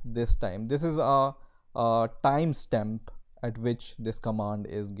at this time. This is a timestamp at which this command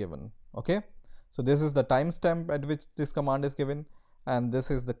is given. Okay, so this is the timestamp at which this command is given, and this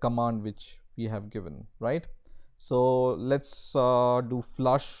is the command which we have given, right? So let's do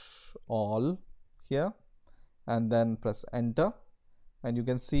flush all here, and then press enter, and you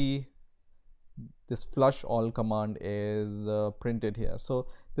can see this flush all command is printed here. So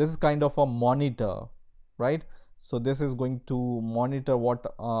this is kind of a monitor, right? So this is going to monitor what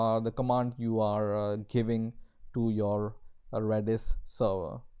the command you are giving to your Redis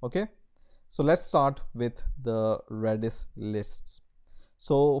server. Okay, so let's start with the Redis lists.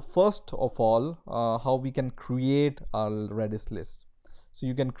 So first of all, how we can create a Redis list. So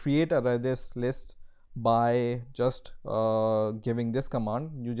you can create a Redis list by just giving this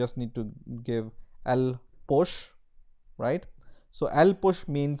command. You just need to give L push, right? So L push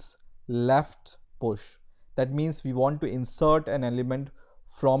means left push. That means we want to insert an element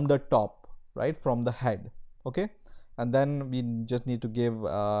from the top, right, from the head. Okay, and then we just need to give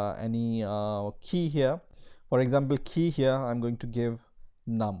any key here. For example, key here I'm going to give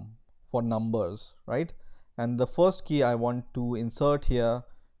num for numbers, right? And the first key I want to insert here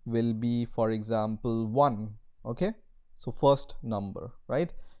will be, for example, 1. Okay, so first number,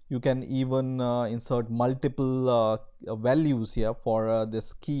 right? You can even insert multiple values here for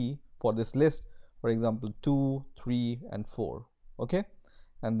this key, for this list, for example 2, 3 and 4. Okay,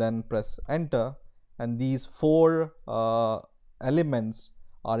 and then press enter, and these 4 elements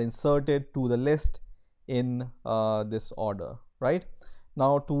are inserted to the list in this order, right?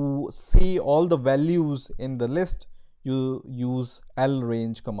 Now to see all the values in the list, you use L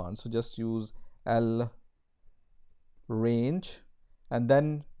range command. So just use L range and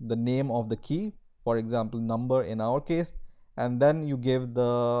then the name of the key, for example number in our case, and then you give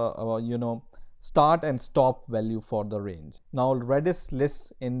the start and stop value for the range. Now Redis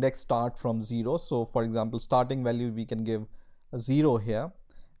lists index start from 0. So for example, starting value we can give a 0 here,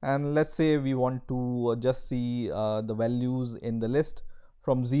 and let's say we want to just see the values in the list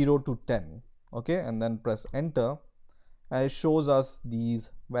from 0 to 10. Okay, and then press enter, and it shows us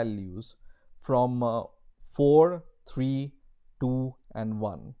these values from 4, 3, 2 and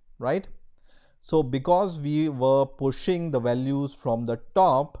 1, right? So because we were pushing the values from the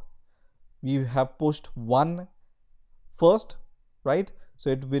top, we have pushed 1 first, right? So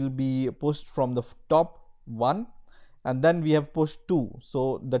it will be pushed from the top 1, and then we have pushed 2.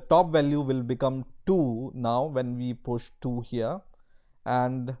 So the top value will become 2 now when we push 2 here,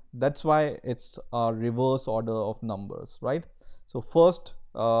 and that's why it's a reverse order of numbers, right? So first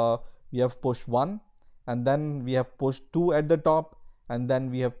we have pushed 1, and then we have pushed 2 at the top, and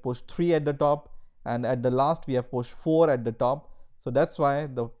then we have pushed 3 at the top, and at the last we have pushed 4 at the top. So that's why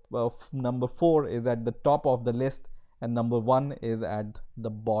the number 4 is at the top of the list and number 1 is at the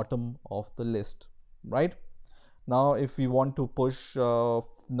bottom of the list, right? Now if we want to push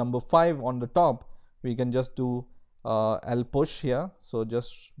number 5 on the top, we can just do L push here. So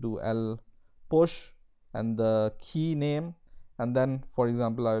just do L push and the key name, and then for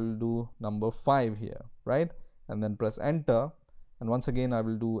example I will do number 5 here, right? And then press enter, and once again I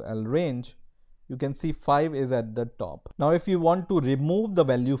will do L range. You can see 5 is at the top. Now if you want to remove the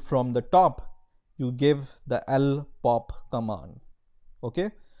value from the top, you give the L pop command.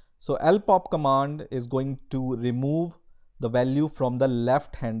 Okay, so L pop command is going to remove the value from the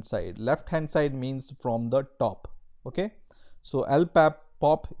left hand side. Left hand side means from the top. Okay, so L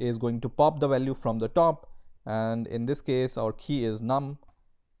pop is going to pop the value from the top, and in this case our key is num,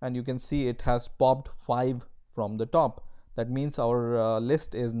 and you can see it has popped 5 from the top. That means our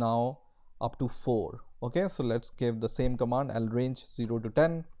list is now up to 4. Okay, so let's give the same command, L range 0 to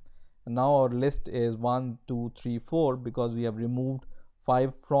 10, and now our list is 1, 2, 3, 4 because we have removed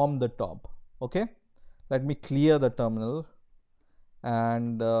 5 from the top. Okay, let me clear the terminal,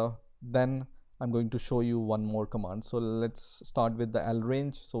 and then I'm going to show you one more command. So let's start with the L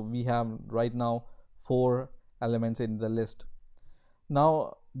range. So we have right now 4 elements in the list.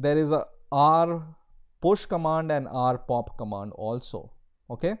 Now there is a R push command and R pop command also.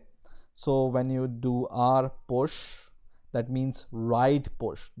 Okay, so when you do R push, that means right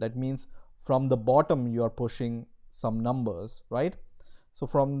push. That means from the bottom you are pushing some numbers, right? So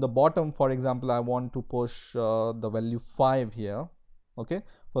from the bottom, for example, I want to push the value 5 here. Okay,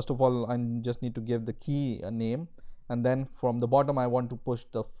 first of all, I just need to give the key a name, and then from the bottom I want to push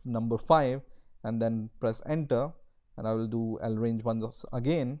the number 5 and then press enter, and I will do range once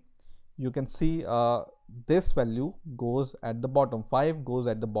again. You can see this value goes at the bottom, 5 goes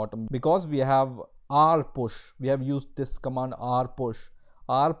at the bottom, because we have R push. We have used this command R push.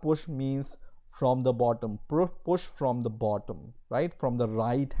 R push means from the bottom, push from the bottom, right, from the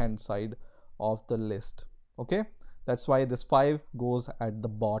right hand side of the list. Okay, that's why this 5 goes at the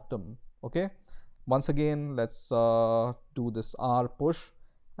bottom. Okay, once again let's do this R push,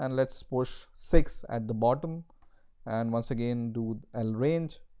 and let's push 6 at the bottom, and once again do L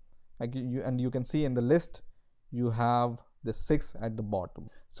range, and you can see in the list you have the 6 at the bottom.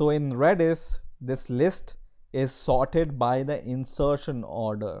 So in Redis, this list is sorted by the insertion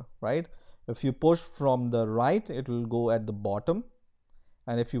order, right? If you push from the right, it will go at the bottom,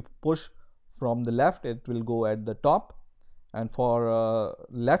 and if you push from the left, it will go at the top. And for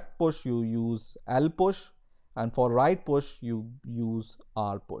left push you use L push, and for right push you use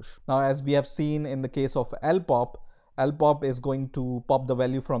R push. Now as we have seen in the case of L pop is going to pop the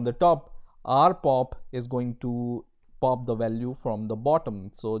value from the top. R pop is going to pop the value from the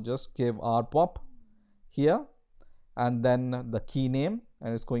bottom. So just give R pop here and then the key name,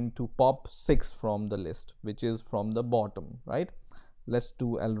 and it's going to pop 6 from the list, which is from the bottom, right? Let's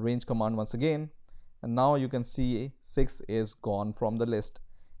do L range command once again, and now you can see 6 is gone from the list.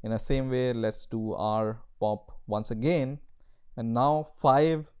 In the same way, let's do R pop once again, and now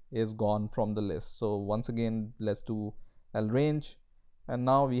 5 is gone from the list. So once again let's do L range, and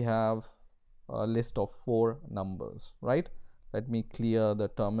now we have a list of 4 numbers, right? Let me clear the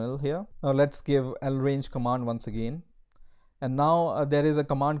terminal here. Now let's give L range command once again, and now there is a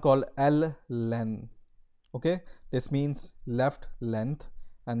command called L len. Okay, this means left length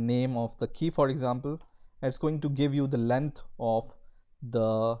and name of the key, for example. It's going to give you the length of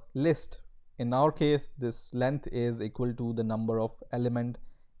the list. In our case, this length is equal to the number of element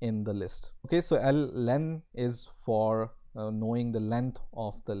in the list. Okay, so L len is for knowing the length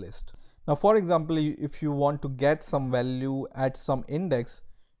of the list. Now for example, if you want to get some value at some index,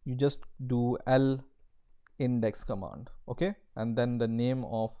 you just do L index command. Okay, and then the name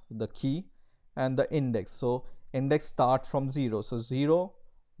of the key and the index. So index start from 0, so 0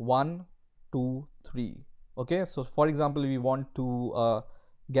 1 2 3. Okay, so for example, we want to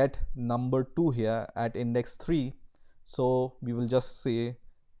get number 2 here at index 3, so we will just say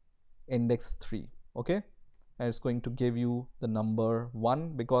index 3. Okay, and it's going to give you the number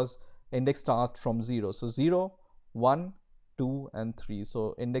 1 because index starts from 0, so 0 1 2 and 3,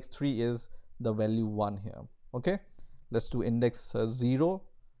 so index 3 is the value 1 here. Okay, let's do index 0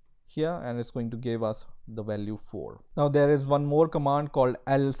 here, and it's going to give us the value 4. Now there is one more command called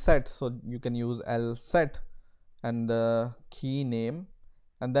L set, so you can use L set and the key name,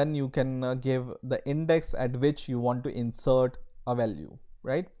 and then you can give the index at which you want to insert a value,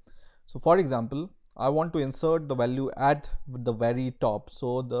 right? So for example, I want to insert the value at the very top,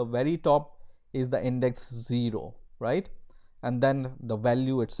 so the very top is the index 0, right? And then the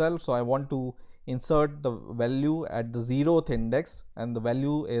value itself, so I want to insert the value at the 0th index, and the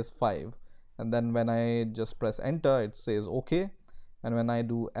value is 5, and then when I just press enter, it says okay. And when I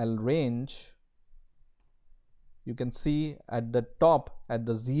do L range, you can see at the top, at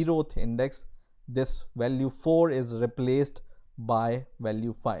the 0th index, this value 4 is replaced by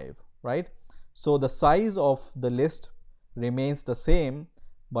value 5, right? So the size of the list remains the same,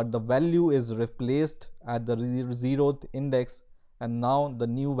 but the value is replaced at the 0th index, and now the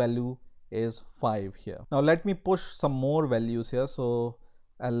new value is 5 here. Now let me push some more values here. So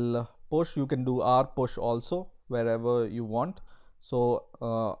L push, you can do R push also wherever you want. So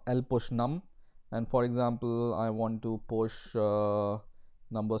L push num, and for example, I want to push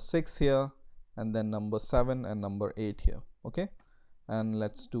number 6 here, and then number 7 and number 8 here. Okay, and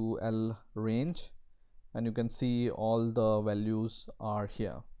let's do L range, and you can see all the values are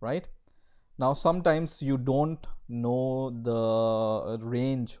here, right? Now sometimes you don't know the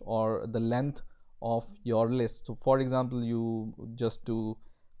range or the length of your list. So for example, you just do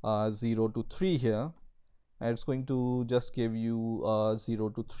 0 to 3 here, and it's going to just give you 0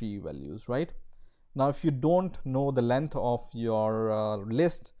 to 3 values, right? Now if you don't know the length of your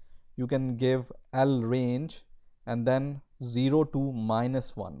list, you can give L range and then 0 to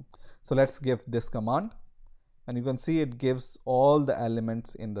 -1. So let's give this command, and you can see it gives all the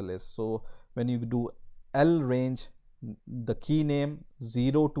elements in the list. So when you do L range, the key name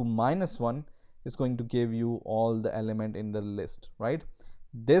 0 to -1 is going to give you all the element in the list, right?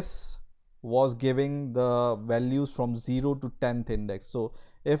 This was giving the values from 0 to 10th index. So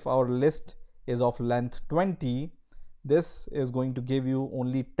if our list is of length 20, this is going to give you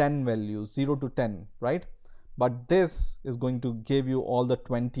only 10 values, 0 to 10, right? But this is going to give you all the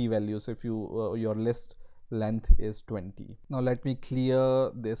 20 values if you your list length is 20. Now let me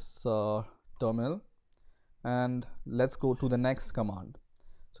clear this terminal and let's go to the next command.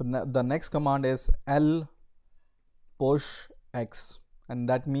 So the next command is L push X, and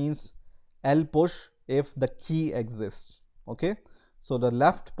that means L push if the key exists. Okay, so the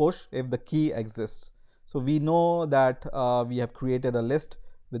left push if the key exists. So we know that we have created a list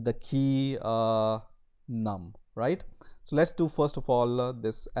with the key num, right? So let's do first of all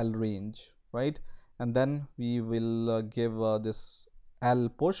this L range, right? And then we will give this L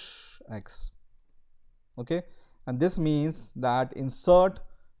push X. Okay, and this means that insert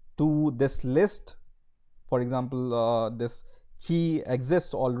to this list, for example this key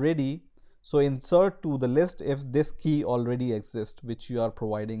exists already, so insert to the list if this key already exists, which you are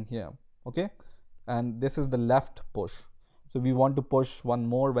providing here. Okay, and this is the left push, so we want to push one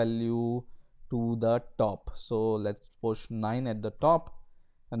more value to the top, so let's push 9 at the top,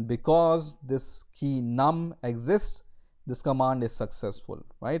 and because this key num exists, this command is successful,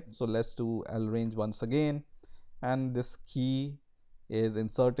 right? So let's do L range once again, and this key is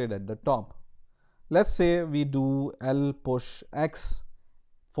inserted at the top. Let's say we do L push X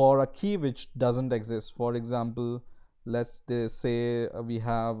for a key which doesn't exist. For example, let's say we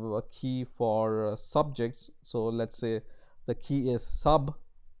have a key for subjects, so let's say the key is sub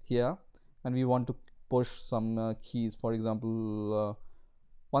here, and we want to push some keys, for example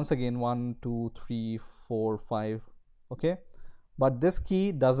once again 1 2 3 4 5. Okay, but this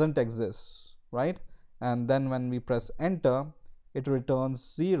key doesn't exist, right? And then when we press enter, it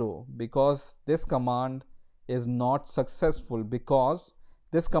returns 0 because this command is not successful, because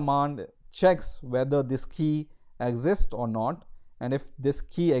this command checks whether this key exists or not, and if this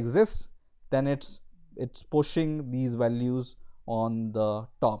key exists, then it's pushing these values on the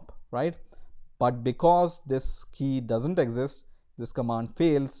top, right? But because this key doesn't exist, this command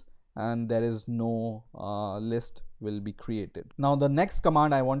fails and there is no list will be created. Now the next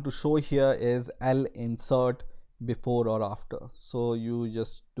command I want to show here is L insert before or after. So you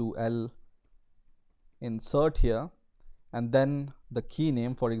just do L insert here and then the key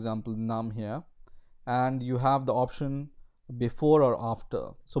name, for example num here, and you have the option before or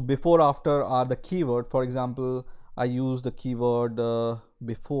after. So before, after are the keyword. For example, I use the keyword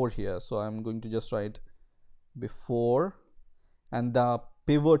before here, so I'm going to just write before, and the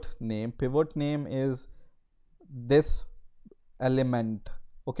pivot name is this element.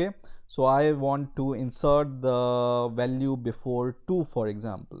 Okay, so I want to insert the value before 2, for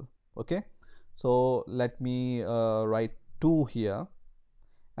example. Okay, so let me write 2 here,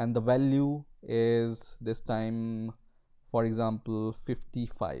 and the value is this time, for example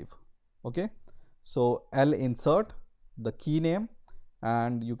 55. Okay, so L insert the key name,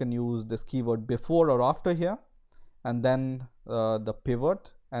 and you can use this keyword before or after here, and then the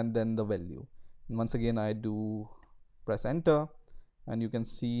pivot and then the value, and once again I do press enter, and you can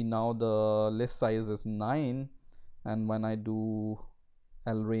see now the list size is 9, and when I do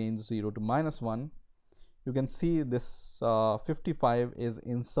L range 0 to -1, you can see this 55 is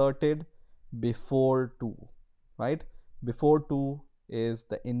inserted before 2, right? Before 2 is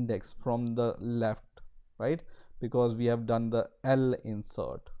the index from the left, right? Because we have done the L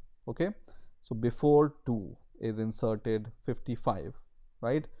insert. Okay, so before 2 is inserted 55,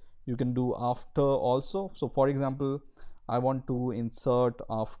 right? You can do after also. So for example, I want to insert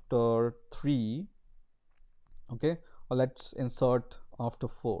after 3. Okay, or let's insert after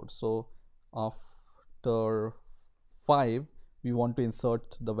 4. So after 5 we want to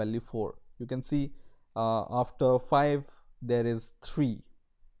insert the value 4. You can see after 5 there is 3,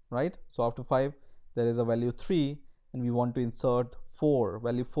 right? So after 5 there is a value 3, and we want to insert 4,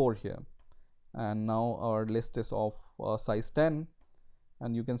 value 4 here, and now our list is of size 10,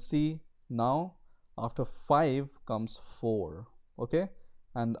 and you can see now after 5 comes 4. Okay,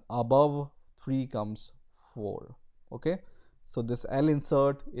 and above 3 comes 4. Okay, so this L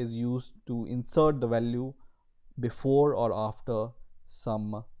insert is used to insert the value before or after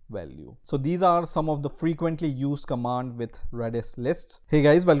some value. So these are some of the frequently used command with Redis list. Hey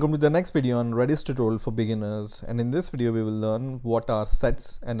guys, welcome to the next video on Redis tutorial for beginners, and in this video we will learn what are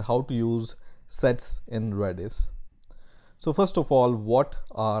sets and how to use sets in Redis. So first of all, what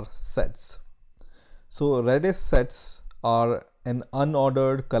are sets? So Redis sets are an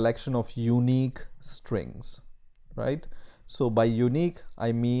unordered collection of unique strings, right? So by unique,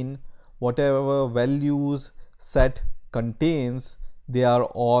 I mean whatever values set contains, they are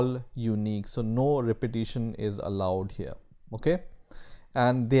all unique. So no repetition is allowed here, okay?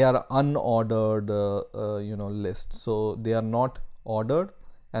 And they are unordered, list. So they are not ordered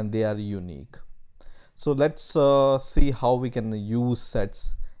and they are unique. So let's see how we can use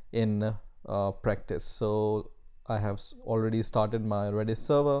sets in practice. So I have already started my Redis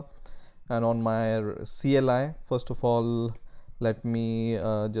server, and on my CLI, first of all, let me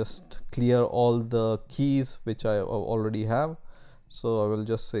just clear all the keys which I already have. So I will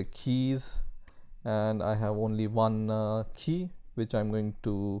just say keys, and I have only one key which I'm going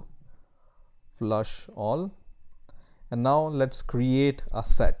to flush all. And now let's create a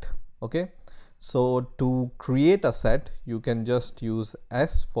set. Okay, so to create a set, you can just use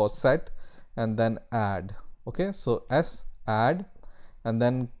s for set and then add. Okay, so s add, and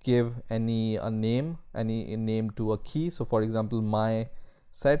then give any name to a key. So for example, my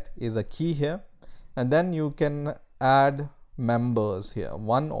set is a key here, and then you can add members here,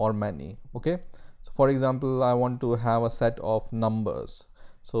 one or many. Okay, so for example, I want to have a set of numbers.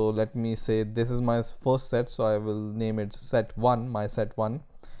 So let me say this is my first set, so I will name it set 1, my set 1.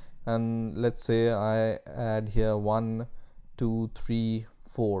 And let's say I add here 1 2 3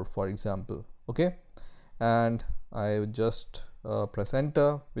 4, for example. Okay, and I just press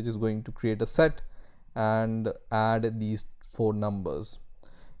enter, which is going to create a set and add these 4 numbers.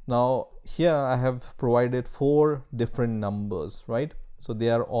 Now here I have provided 4 different numbers, right? So they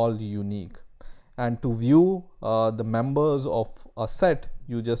are all unique. And to view the members of a set,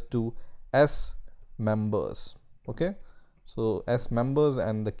 you just do s members. Okay, so s members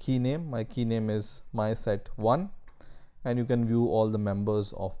and the key name, my key name is my set 1, and you can view all the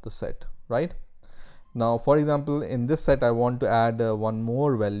members of the set, right? Now for example, in this set I want to add one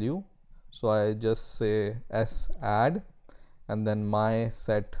more value, so I just say s add and then my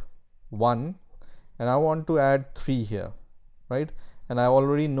set 1, and I want to add 3 here, right? And I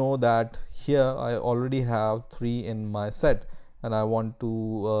already know that here I already have 3 in my set, and I want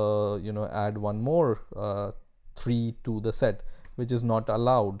to add one more 3 to the set, which is not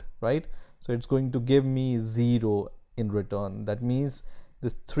allowed, right? So it's going to give me 0 in return. That means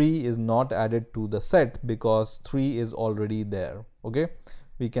this 3 is not added to the set because 3 is already there. Okay,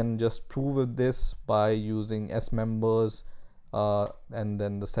 we can just prove this by using s members and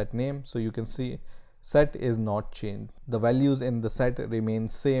then the set name. So you can see set is not changed. The values in the set remain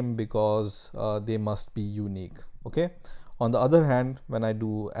same because they must be unique. Okay, on the other hand, when I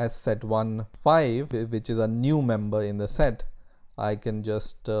do s set 1 5, which is a new member in the set, I can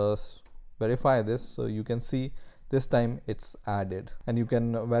just verify this. So you can see this time it's added, and you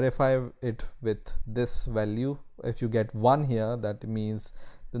can verify it with this value. If you get 1 here, that means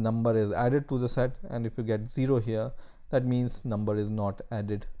the number is added to the set, and if you get 0 here, that means number is not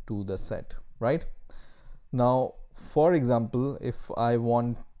added to the set, right? Now for example, if I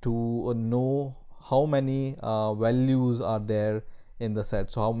want to know how many values are there in the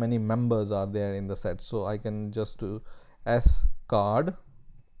set, so how many members are there in the set, so I can just do s card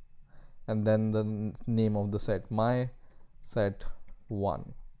and then the name of the set, my set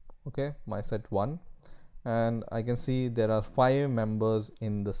 1. Okay, my set 1, and I can see there are 5 members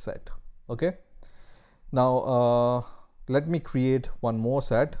in the set. Okay, now let me create one more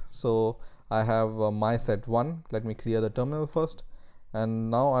set. So I have my set 1. Let me clear the terminal first, and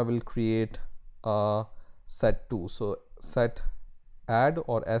now I will create set 2. So set add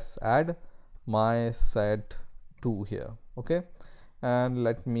or s add my set 2 here. Okay, and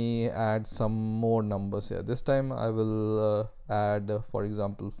let me add some more numbers here. This time I will add for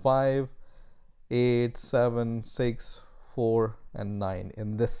example 5 8 7 6 4 and 9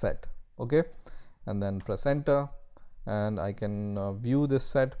 in this set. Okay, and then press enter, and I can view this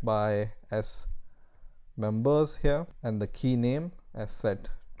set by s members here and the key name as set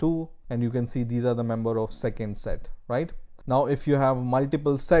 2, and you can see these are the member of second set, right? Now if you have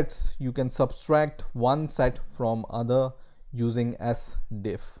multiple sets, you can subtract one set from other using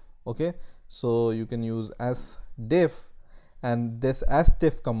sdiff. Okay, so you can use sdiff, and this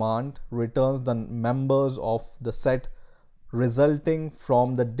sdiff command returns the members of the set resulting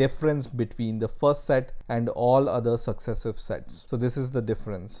from the difference between the first set and all other successive sets. So this is the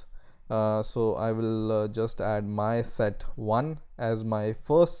difference. So I will just add my set 1 as my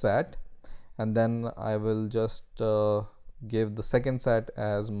first set, and then I will just give the second set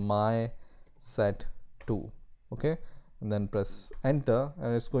as my set 2. Okay, and then press enter,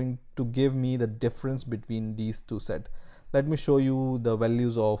 and it's going to give me the difference between these two sets. Let me show you the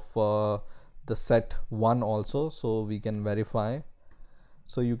values of the set 1 also, so we can verify.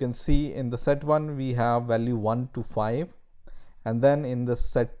 So you can see in the set 1 we have value 1 to 5, and then in the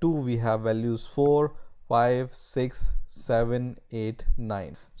set 2 we have values 4, 5, 6, 7, 8,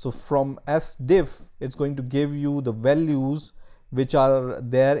 9. So from sdiff it's going to give you the values which are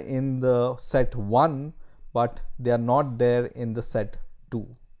there in the set 1, but they are not there in the set 2.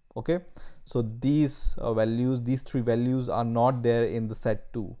 Okay, so these values, these three values are not there in the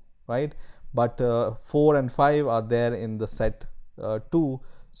set 2, right? But 4 and 5 are there in the set 2,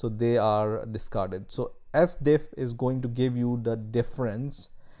 so they are discarded. So sdiff is going to give you the difference.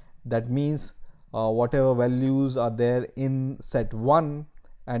 That means whatever values are there in set 1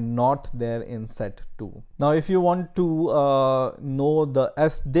 and not there in set 2. Now if you want to know the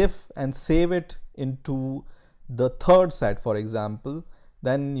sdiff and save it into the third set, for example,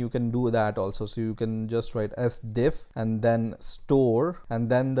 then you can do that also. So you can just write sdiff and then store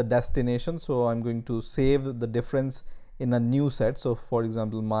and then the destination. So I'm going to save the difference in a new set. So for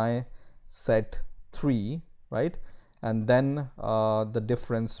example, my set 3, right? And then the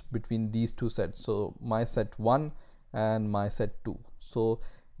difference between these two sets. So my set 1 and my set 2. So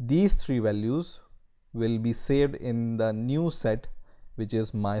these three values will be saved in the new set, which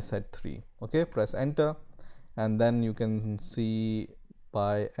is my set 3. Okay, press enter, and then you can see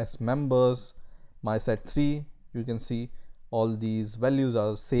by s members my set 3, you can see all these values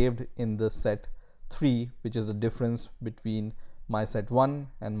are saved in the set 3, which is the difference between my set 1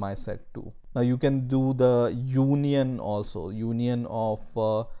 and my set 2. Now you can do the union also, union of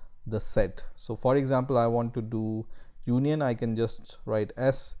the set. So for example, I want to do union. I can just write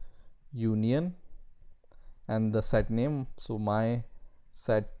s union and the set name, so my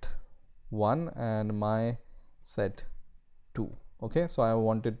set 1 and my set 2. Okay, so I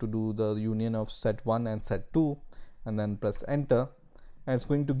wanted to do the union of set 1 and set 2, and then press enter, and it's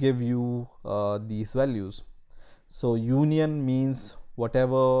going to give you these values. So union means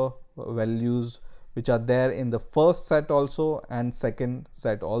whatever values which are there in the first set also and second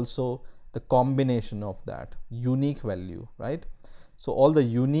set also, the combination of that unique value, right? So all the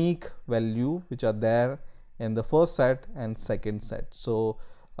unique value which are there in the first set and second set. So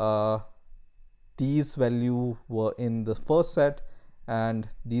these value were in the first set and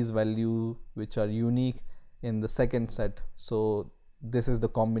these value which are unique in the second set. So this is the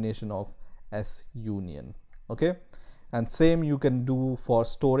combination of s union. Okay, and same you can do for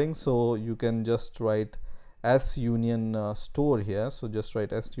storing. So you can just write s union store here. So just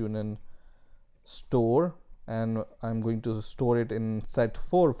write s union store, and I'm going to store it in set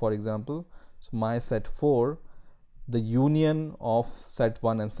 4, for example. So my set 4, the union of set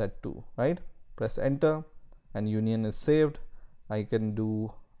 1 and set 2, right? Press enter and union is saved. I can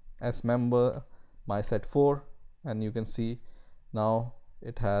do s member my set 4, and you can see now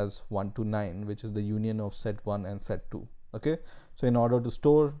it has 1 to 9, which is the union of set 1 and set 2. Okay, so in order to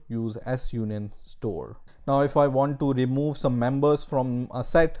store, use s union store. Now if I want to remove some members from a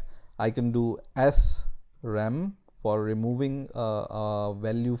set, I can do s rem for removing a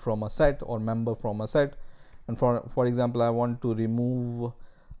value from a set or member from a set. And for example, I want to remove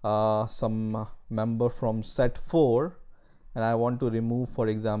some member from set 4, and I want to remove, for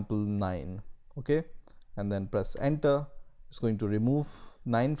example, 9. Okay, and then press enter. It's going to remove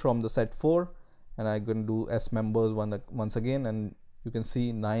 9 from the set 4, and I can do s members once again, and you can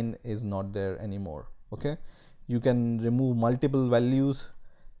see 9 is not there anymore. Okay, you can remove multiple values,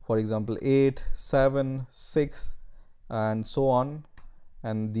 for example 8, 7, 6 and so on,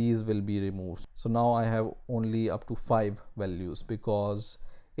 and these will be removed. So now I have only up to 5 values because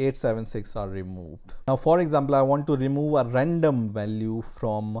 8, 7, 6 are removed. Now for example, I want to remove a random value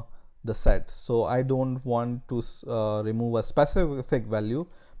from the set. So I don't want to remove a specific value,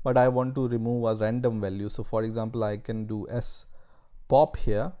 but I want to remove a random value. So for example, I can do s pop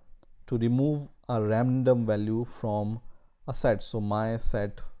here to remove a random value from a set. So my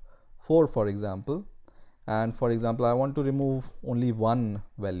set 4, for example, and for example I want to remove only one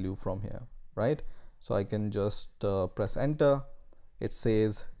value from here, right? So I can just press enter. It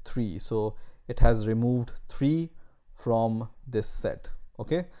says 3, so it has removed 3 from this set.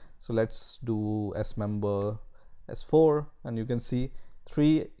 Okay, so let's do s member s4, and you can see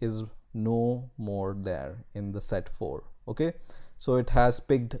 3 is no more there in the set 4. Okay, so it has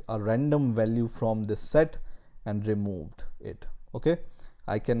picked a random value from this set and removed it. Okay,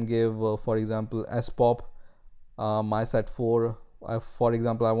 I can give for example s pop my set 4. For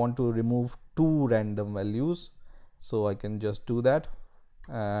example, I want to remove 2 random values, so I can just do that,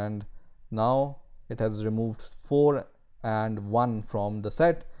 and now it has removed 4 and 1 from the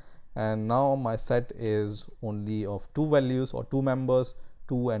set, and now my set is only of 2 values or 2 members,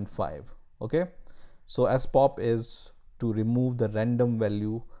 2 and 5. Okay, so spop is to remove the random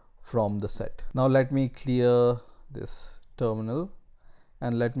value from the set. Now let me clear this terminal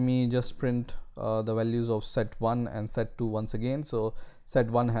and let me just print the values of set1 and set2 once again. So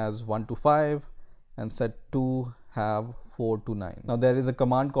set1 has 1 to 5 and set2 have 4 to 9. Now there is a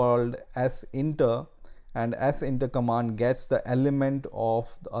command called sinter, and sinter command gets the element of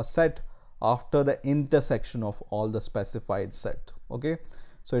a set after the intersection of all the specified set. Okay,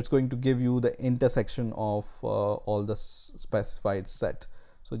 so it's going to give you the intersection of all the specified set.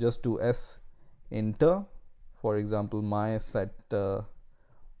 So just do sinter, for example, my set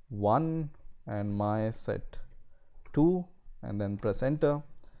 1 and my set 2, and then press enter,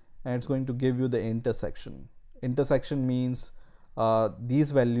 and it's going to give you the intersection. Intersection means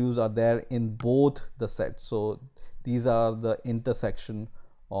these values are there in both the sets, so these are the intersection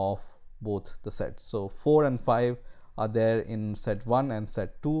of both the sets. So 4 and 5 are there in set 1 and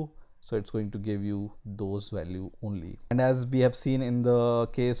set 2, so it's going to give you those value only. And as we have seen in the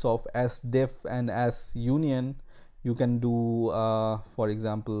case of sdiff and sunion, you can do for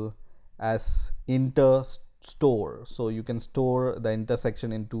example sinter store. So you can store the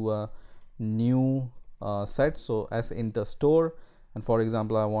intersection into a new set. So sinter store, and for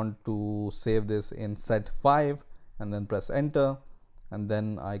example I want to save this in set 5 and then press enter, and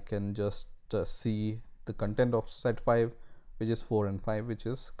then I can just see the content of set 5, which is 4 and 5, which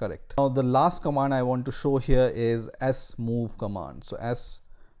is correct. Now the last command I want to show here is smove command. So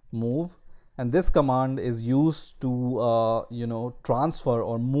smove, and this command is used to transfer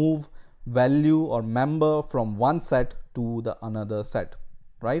or move value or member from one set to the another set,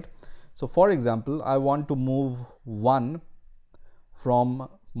 right? So for example, I want to move 1 from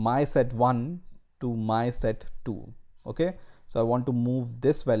my set 1 to my set 2. Okay, so I want to move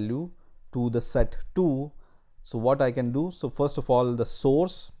this value to the set 2. So what I can do, so first of all, the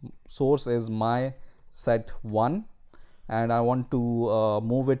source is my set 1, and I want to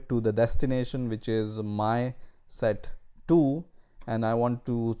move it to the destination, which is my set 2, and I want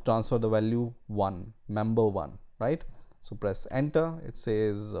to transfer the value 1, member 1, right? So press enter, it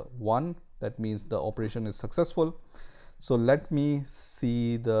says 1, that means the operation is successful. So let me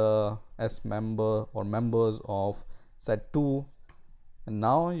see the member or members of set 2, and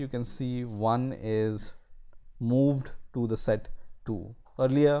now you can see 1 is moved to the set 2.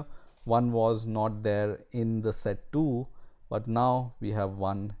 Earlier 1 was not there in the set 2, but now we have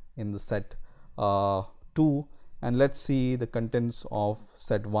 1 in the set 2. And let's see the contents of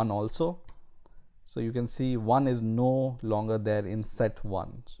set 1 also. So you can see 1 is no longer there in set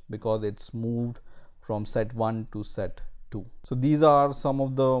 1 because it's moved from set 1 to set 2. So these are some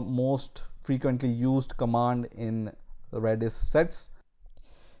of the most frequently used command in Redis sets.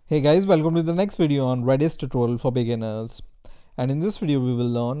 Hey guys, welcome to the next video on Redis tutorial for beginners. And in this video we will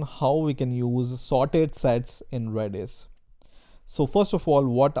learn how we can use sorted sets in Redis. So first of all,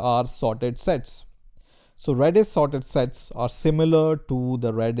 what are sorted sets? So Redis sorted sets are similar to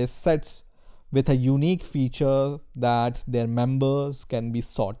the Redis sets with a unique feature that their members can be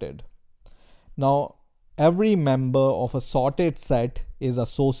sorted. Now every member of a sorted set is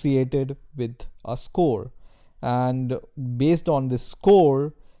associated with a score, and based on this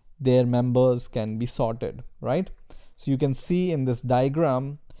score their members can be sorted, right? So you can see in this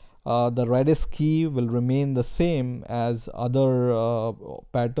diagram the Redis key will remain the same as other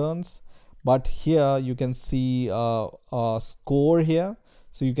patterns, but here you can see a score here.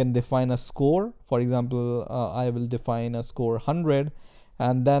 So you can define a score. For example, I will define a score 100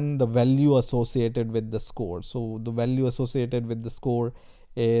 and then the value associated with the score. So the value associated with the score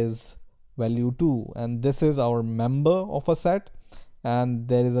is value 2, and this is our member of a set. And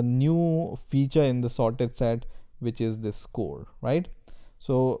there is a new feature in the sorted set, which is this score, right?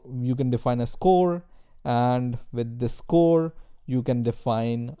 So you can define a score, and with this score you can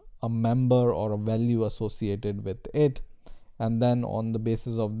define a member or a value associated with it, and then on the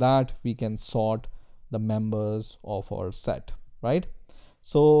basis of that we can sort the members of our set, right?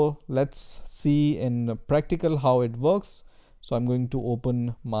 So let's see in practical how it works. So I'm going to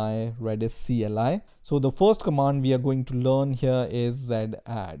open my Redis CLI. So the first command we are going to learn here is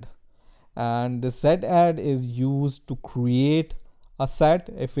zadd, and the zadd is used to create a set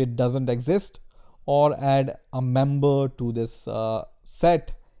if it doesn't exist, or add a member to this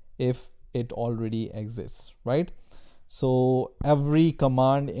set if it already exists, right? So every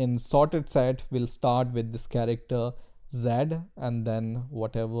command in sorted set will start with this character zadd, and then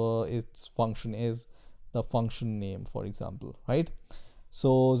whatever its function is, the function name, for example, right?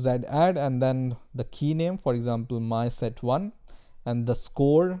 So zadd, and then the key name, for example, my set 1, and the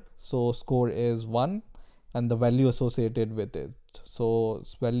score, so score is 1, and the value associated with it. So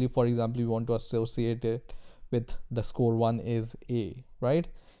its value, for example, we want to associate it with the score 1 is A, right?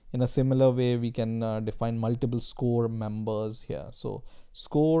 In a similar way, we can define multiple score members here. So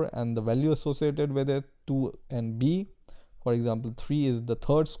score and the value associated with it, 2 and B. For example, 3 is the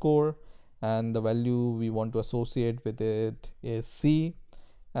third score and the value we want to associate with it is C,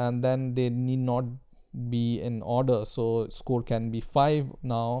 and then they need not be in order, so score can be 5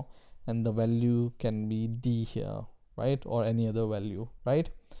 now and the value can be D here, right, or any other value, right?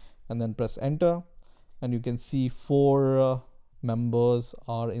 And then press enter and you can see 4 members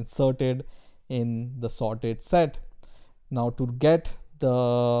are inserted in the sorted set. Now to get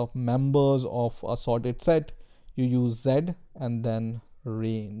the members of a sorted set, you use Z and then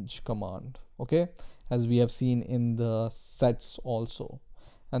range command, okay, as we have seen in the sets also.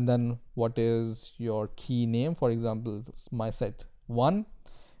 And then what is your key name? For example, my set 1,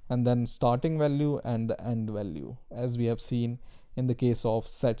 and then starting value and the end value, as we have seen in the case of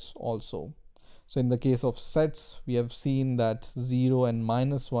sets also. So in the case of sets, we have seen that 0 and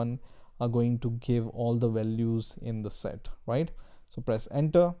 -1 are going to give all the values in the set, right? So press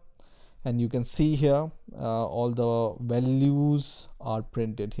enter and you can see here all the values are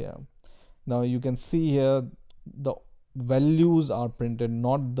printed here. Now you can see here the values are printed,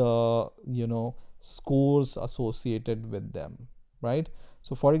 not the scores associated with them, right?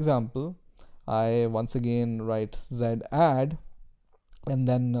 So for example, I once again write Z add and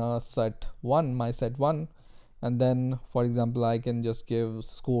then set 1, my set 1, and then for example I can just give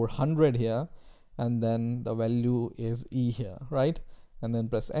score 100 here and then the value is E here, right? And then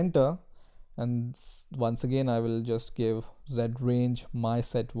press enter and once again I will just give Z range my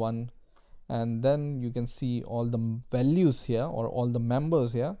set 1, and then you can see all the values here or all the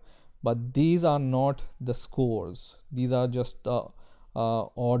members here, but these are not the scores, these are just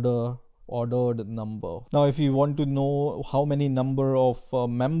ordered number. Now if you want to know how many number of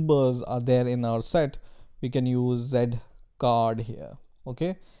members are there in our set, we can use Z card here,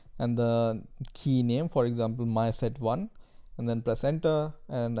 okay, and the key name, for example my set 1, and then press enter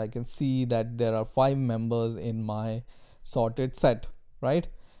and I can see that there are 5 members in my sorted set, right?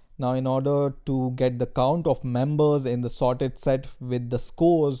 Now in order to get the count of members in the sorted set with the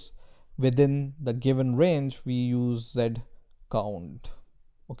scores within the given range, we use Z count,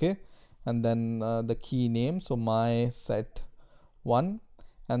 okay, and then the key name, so my set 1,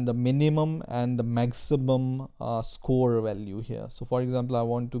 and the minimum and the maximum score value here. So for example I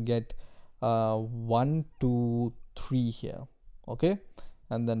want to get 1 2 3 here, okay,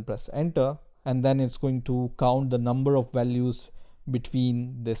 and then press enter and then it's going to count the number of values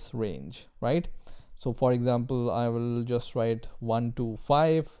between this range, right? So for example I will just write 1 to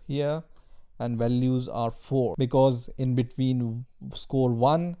 5 here and values are 4, because in between score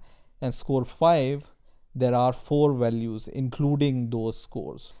 1 and score 5 there are 4 values including those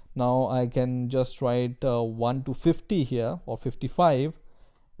scores. Now I can just write 1 to 50 here or 55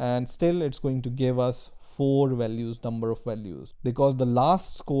 and still it's going to give us 4 values, number of values, because the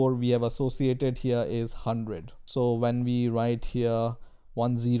last score we have associated here is 100. So when we write here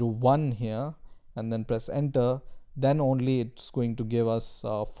 101 here and then press enter, then only it's going to give us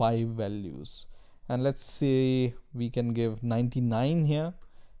 5 values. And let's say we can give 99 here,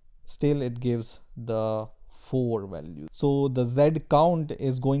 still it gives the 4 values. So the Z count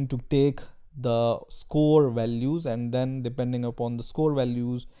is going to take the score values and then depending upon the score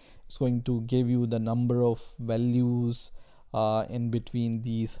values it's going to give you the number of values in between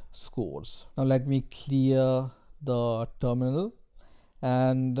these scores. Now let me clear the terminal,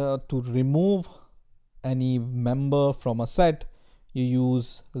 and to remove any member from a set you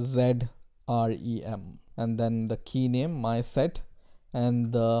use ZREM and then the key name my set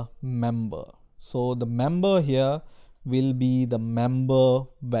and the member. So the member here will be the member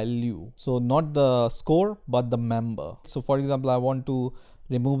value, so not the score but the member. So for example I want to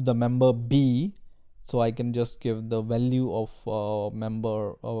remove the member B, so I can just give the value of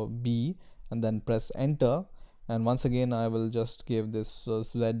member B and then press enter, and once again I will just give this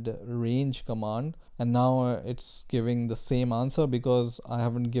Z range command, and now it's giving the same answer because I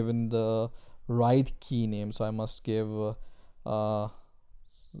haven't given the right key name, so I must give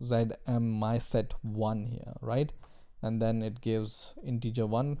ZM my set 1 here, right? And then it gives integer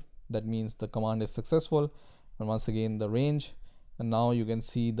 1, that means the command is successful, and once again the range, and now you can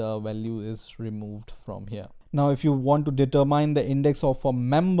see the value is removed from here. Now if you want to determine the index of a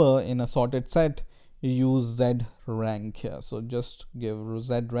member in a sorted set, you use Z rank here. So just give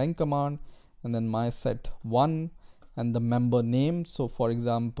Z rank command and then my set 1 and the member name, so for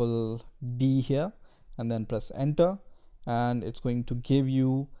example D here, and then press enter and it's going to give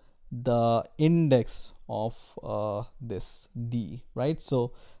you the index of this D, right?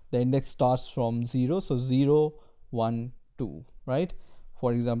 So the index starts from 0, so 0 1 2, right?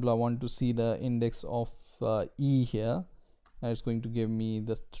 For example, I want to see the index of E here, and it's going to give me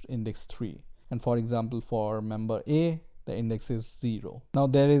the index 3. And for example, for member A, the index is 0. Now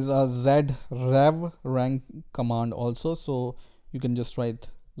there is a z rev rank command also, so you can just write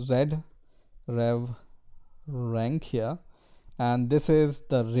z rev rank here, and this is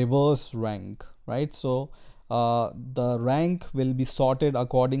the reverse rank, right? So the rank will be sorted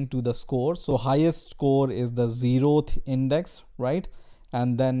according to the score. So highest score is the 0th index, right?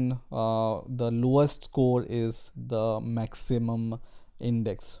 And then the lowest score is the maximum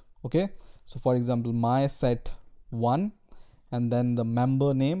index. Okay, so for example, my set 1, and then the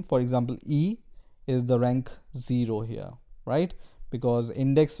member name, for example, E is the rank 0 here, right? Because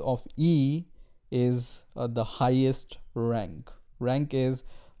index of E is the highest rank. Rank is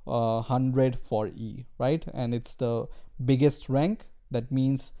 100 for E, right? And it's the biggest rank. That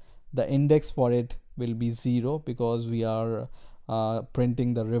means the index for it will be 0, because we are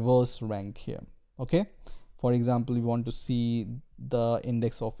printing the reverse rank here. Okay, for example, we want to see the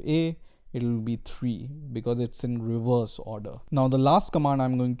index of A, it will be 3 because it's in reverse order. Now the last command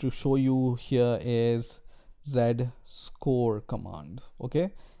I'm going to show you here is z score command.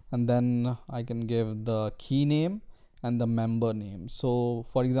 Okay, and then I can give the key name and the member name. So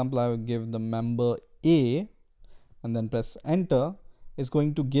for example, I will give the member A and then press enter. It's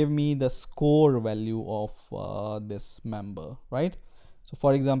going to give me the score value of this member, right? So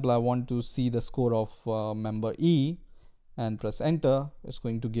for example, I want to see the score of member E, and press enter. It's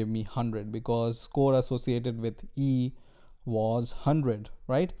going to give me 100 because score associated with E was 100,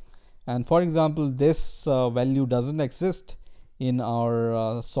 right? And for example, this value doesn't exist in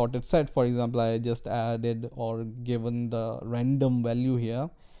our sorted set. For example, I just added or given the random value here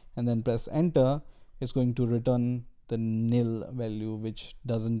and then press enter. It's going to return the nil value, which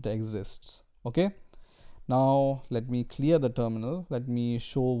doesn't exist. Okay, now let me clear the terminal. Let me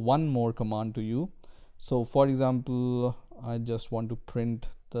show one more command to you. So for example, I just want to print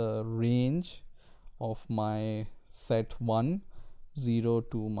the range of my set 1, 0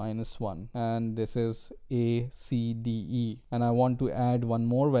 to -1, and this is A, C, D, E, and I want to add one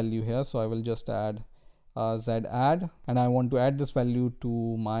more value here. So I will just add z add, and I want to add this value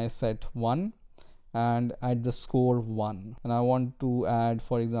to my set 1 and add the score 1, and I want to add,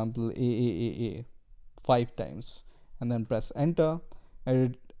 for example, A 5 times, and then press enter,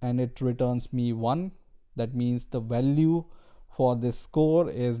 and it returns me 1. That means the value for this score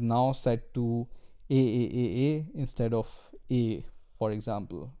is now set to A instead of A, for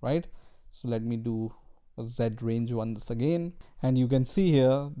example, right? So let me do z range once again, and you can see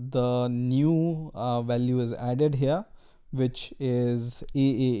here the new value is added here, which is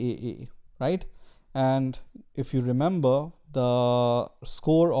A, right? And if you remember, the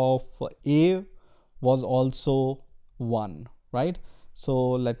score of A was also 1, right?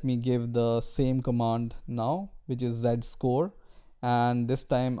 So let me give the same command now, which is z score, and this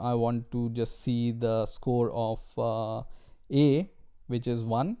time I want to just see the score of A, which is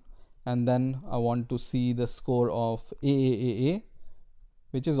 1, and then I want to see the score of A,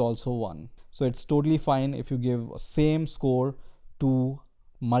 which is also 1. So it's totally fine if you give same score to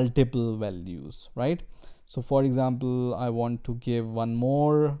multiple values, right? So for example, I want to give one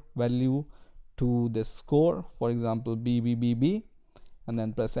more value to this score, for example, B, and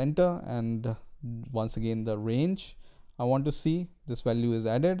then press enter, and once again the range I want to see, this value is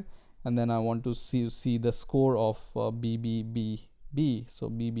added, and then I want to see the score of B. So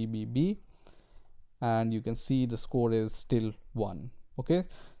B, and you can see the score is still 1. Okay,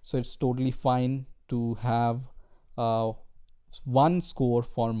 so it's totally fine to have one score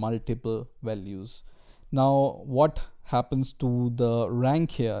for multiple values. Now what happens to the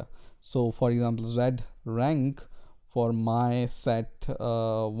rank here? So for example, z rank for my set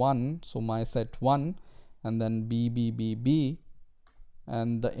 1, so my set 1, and then B,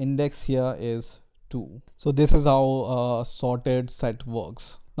 and the index here is 2. So this is how a sorted set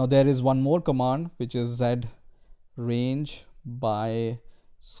works. Now there is one more command, which is z range by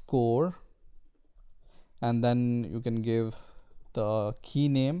score, and then you can give the key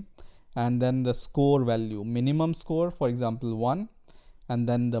name and then the score value, minimum score, for example 1, and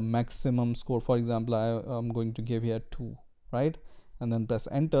then the maximum score, for example I am going to give here 2, right? And then press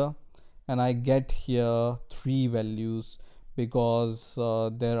enter, and I get here 3 values because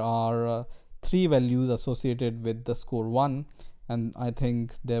there are 3 values associated with the score 1, and I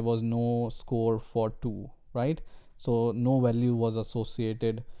think there was no score for 2, right? So no value was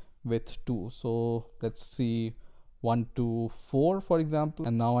associated with 2. So let's see 1 to 4 for example,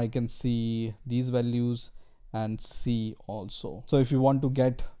 and now I can see these values and C also. So if you want to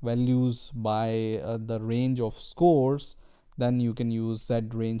get values by the range of scores, then you can use Z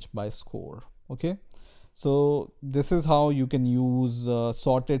range by score. Okay, so this is how you can use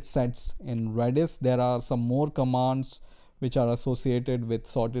sorted sets in Redis. There are some more commands which are associated with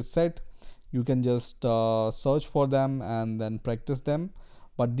sorted set. You can just search for them and then practice them,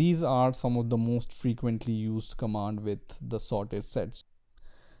 but these are some of the most frequently used command with the sorted sets.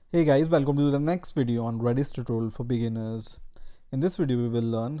 Hey guys, welcome to the next video on Redis tutorial for beginners. In this video we will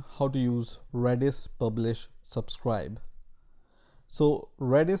learn how to use Redis publish subscribe. So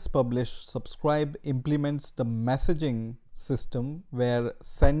Redis publish subscribe implements the messaging system where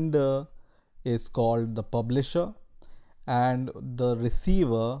sender is called the publisher and the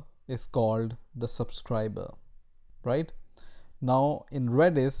receiver is called the subscriber, right? Now in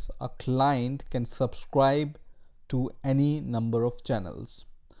Redis, a client can subscribe to any number of channels.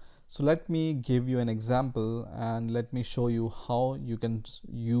 So let me give you an example and let me show you how you can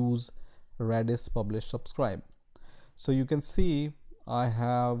use Redis publish subscribe. So you can see I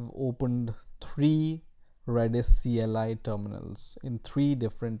have opened 3 Redis CLI terminals in 3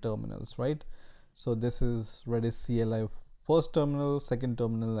 different terminals, right? So this is Redis CLI first terminal, second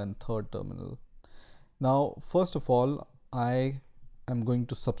terminal, and third terminal. Now first of all, I am going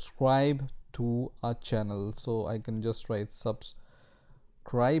to subscribe to a channel, so I can just write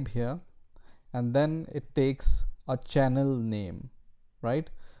subscribe here, and then it takes a channel name, right?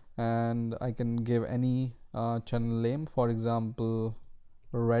 And I can give any channel name, for example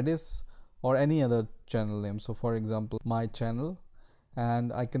Redis, or any other channel name, so for example my channel,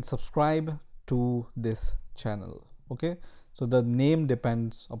 and I can subscribe to this channel. Okay, so the name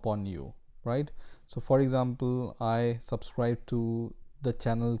depends upon you, right? So for example I subscribe to the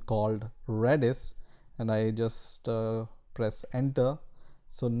channel called Redis and I just press enter.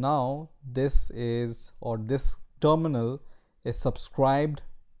 So now this terminal is subscribed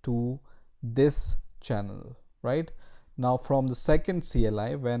to this channel, right? Now from the second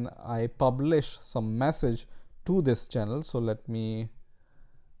CLI, when I publish some message to this channel, so let me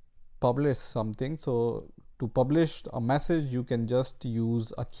publish something. So to publish a message you can just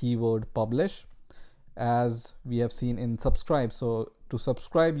use a keyword publish, as we have seen in subscribe. So to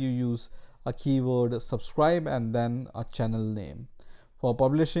subscribe you use a keyword subscribe and then a channel name. For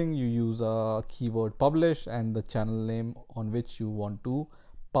publishing you use a keyword publish and the channel name on which you want to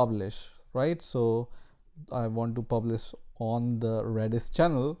publish, right? So I want to publish on the Redis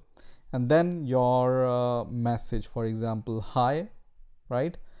channel, and then your message, for example hi,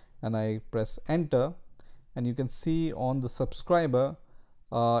 right? And I press enter, and you can see on the subscriber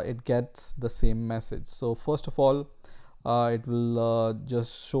it gets the same message. So first of all it will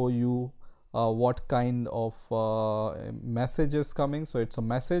just show you what kind of message is coming. So it's a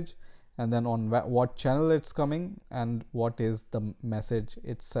message, and then on what channel it's coming and what is the message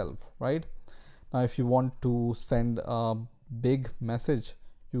itself, right? Now if you want to send a big message,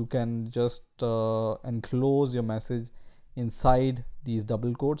 you can just enclose your message inside these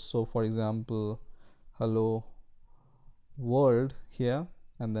double quotes. So for example hello world here,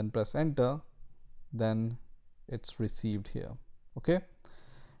 and then press enter, then it's received here. Okay,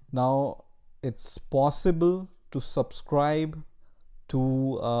 now it's possible to subscribe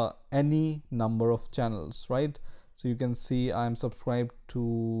to any number of channels, right? So you can see I'm subscribed to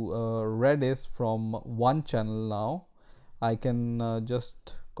Redis from one channel. Now I can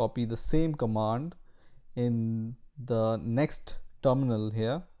just copy the same command in the next terminal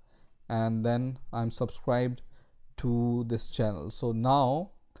here, and then I'm subscribed to this channel. So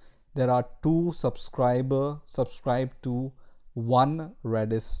now there are 2 subscribers subscribed to one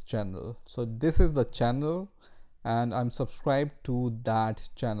Redis channel. So this is the channel and I'm subscribed to that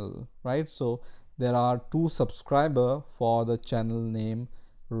channel, right? So there are 2 subscribers for the channel name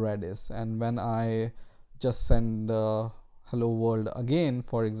Redis, and when I just send hello world again,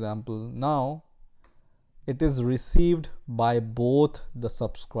 for example, now it is received by both the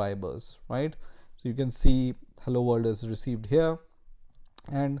subscribers, right? So you can see hello world is received here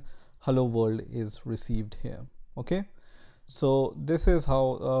and hello world is received here. Okay, so this is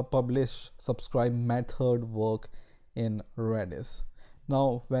how publish subscribe method work in Redis.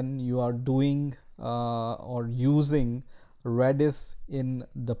 Now when you are doing or using Redis in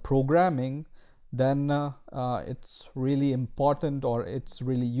the programming, then it's really important, or it's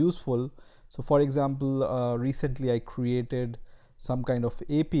really useful. So for example recently I created some kind of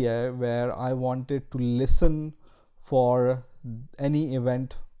API where I wanted to listen for any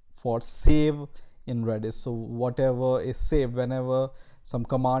event for save in Redis. So whatever is saved, whenever some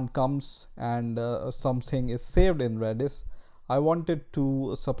command comes and something is saved in Redis, I wanted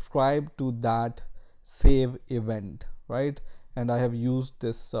to subscribe to that save event, right? And I have used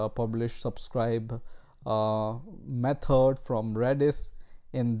this publish subscribe method from Redis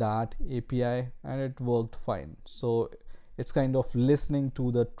in that API, and it worked fine. So it's kind of listening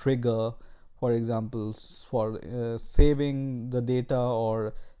to the trigger, for example, for saving the data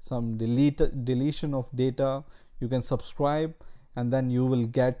or some deletion of data. You can subscribe, and then you will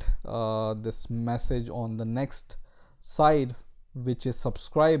get this message on the next side which is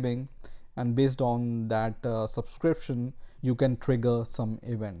subscribing, and based on that subscription you can trigger some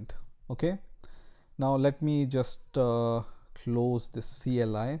event. Okay, now let me just close this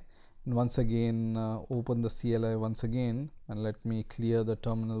CLI and once again open the CLI once again, and let me clear the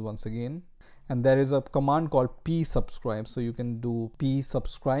terminal once again. And there is a command called psubscribe, so you can do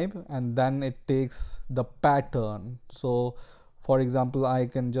psubscribe and then it takes the pattern. So for example, I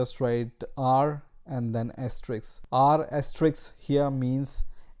can just write r and then asterisk. R asterisk here means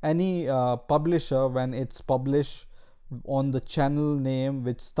any publisher, when it's published on the channel name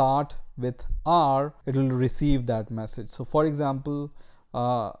which start with R, it will receive that message. So for example,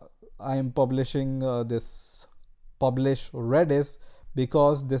 I am publishing this publish Redis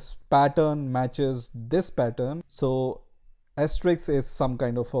because this pattern matches this pattern. So asterisk is some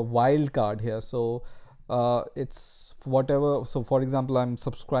kind of a wildcard here. So it's whatever. So for example, I'm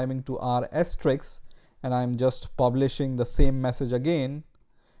subscribing to R asterisk and I'm just publishing the same message again,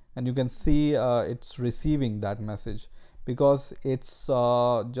 and you can see it's receiving that message because it's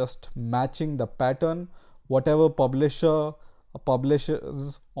just matching the pattern. Whatever publisher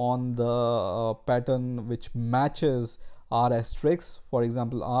publishes on the pattern which matches R asterisk, for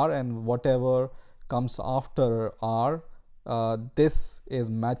example R, and whatever comes after R, this is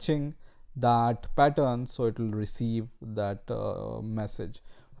matching that pattern, so it will receive that message.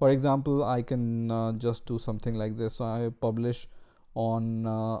 For example, I can just do something like this. So I publish on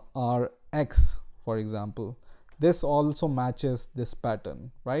Rx, for example. This also matches this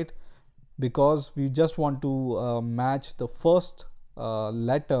pattern, right? Because we just want to match the first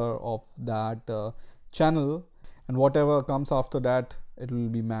letter of that channel, and whatever comes after that, it will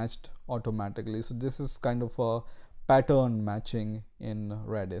be matched automatically. So this is kind of a pattern matching in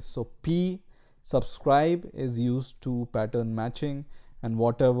Redis. So p subscribe is used to pattern matching, and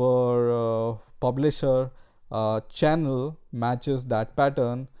whatever publisher channel matches that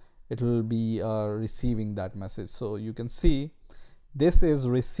pattern, it will be receiving that message. So you can see this is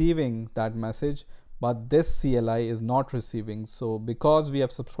receiving that message, but this CLI is not receiving. So because we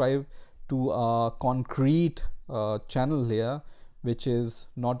have subscribed to a concrete channel here, which is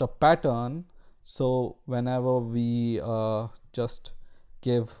not a pattern, so whenever we just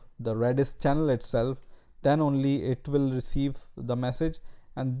give the Redis channel itself, then only it will receive the message,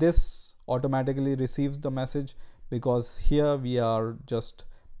 and this automatically receives the message because here we are just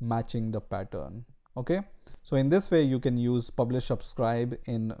matching the pattern. Okay, so in this way you can use publish subscribe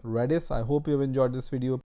in Redis. I hope you've enjoyed this video.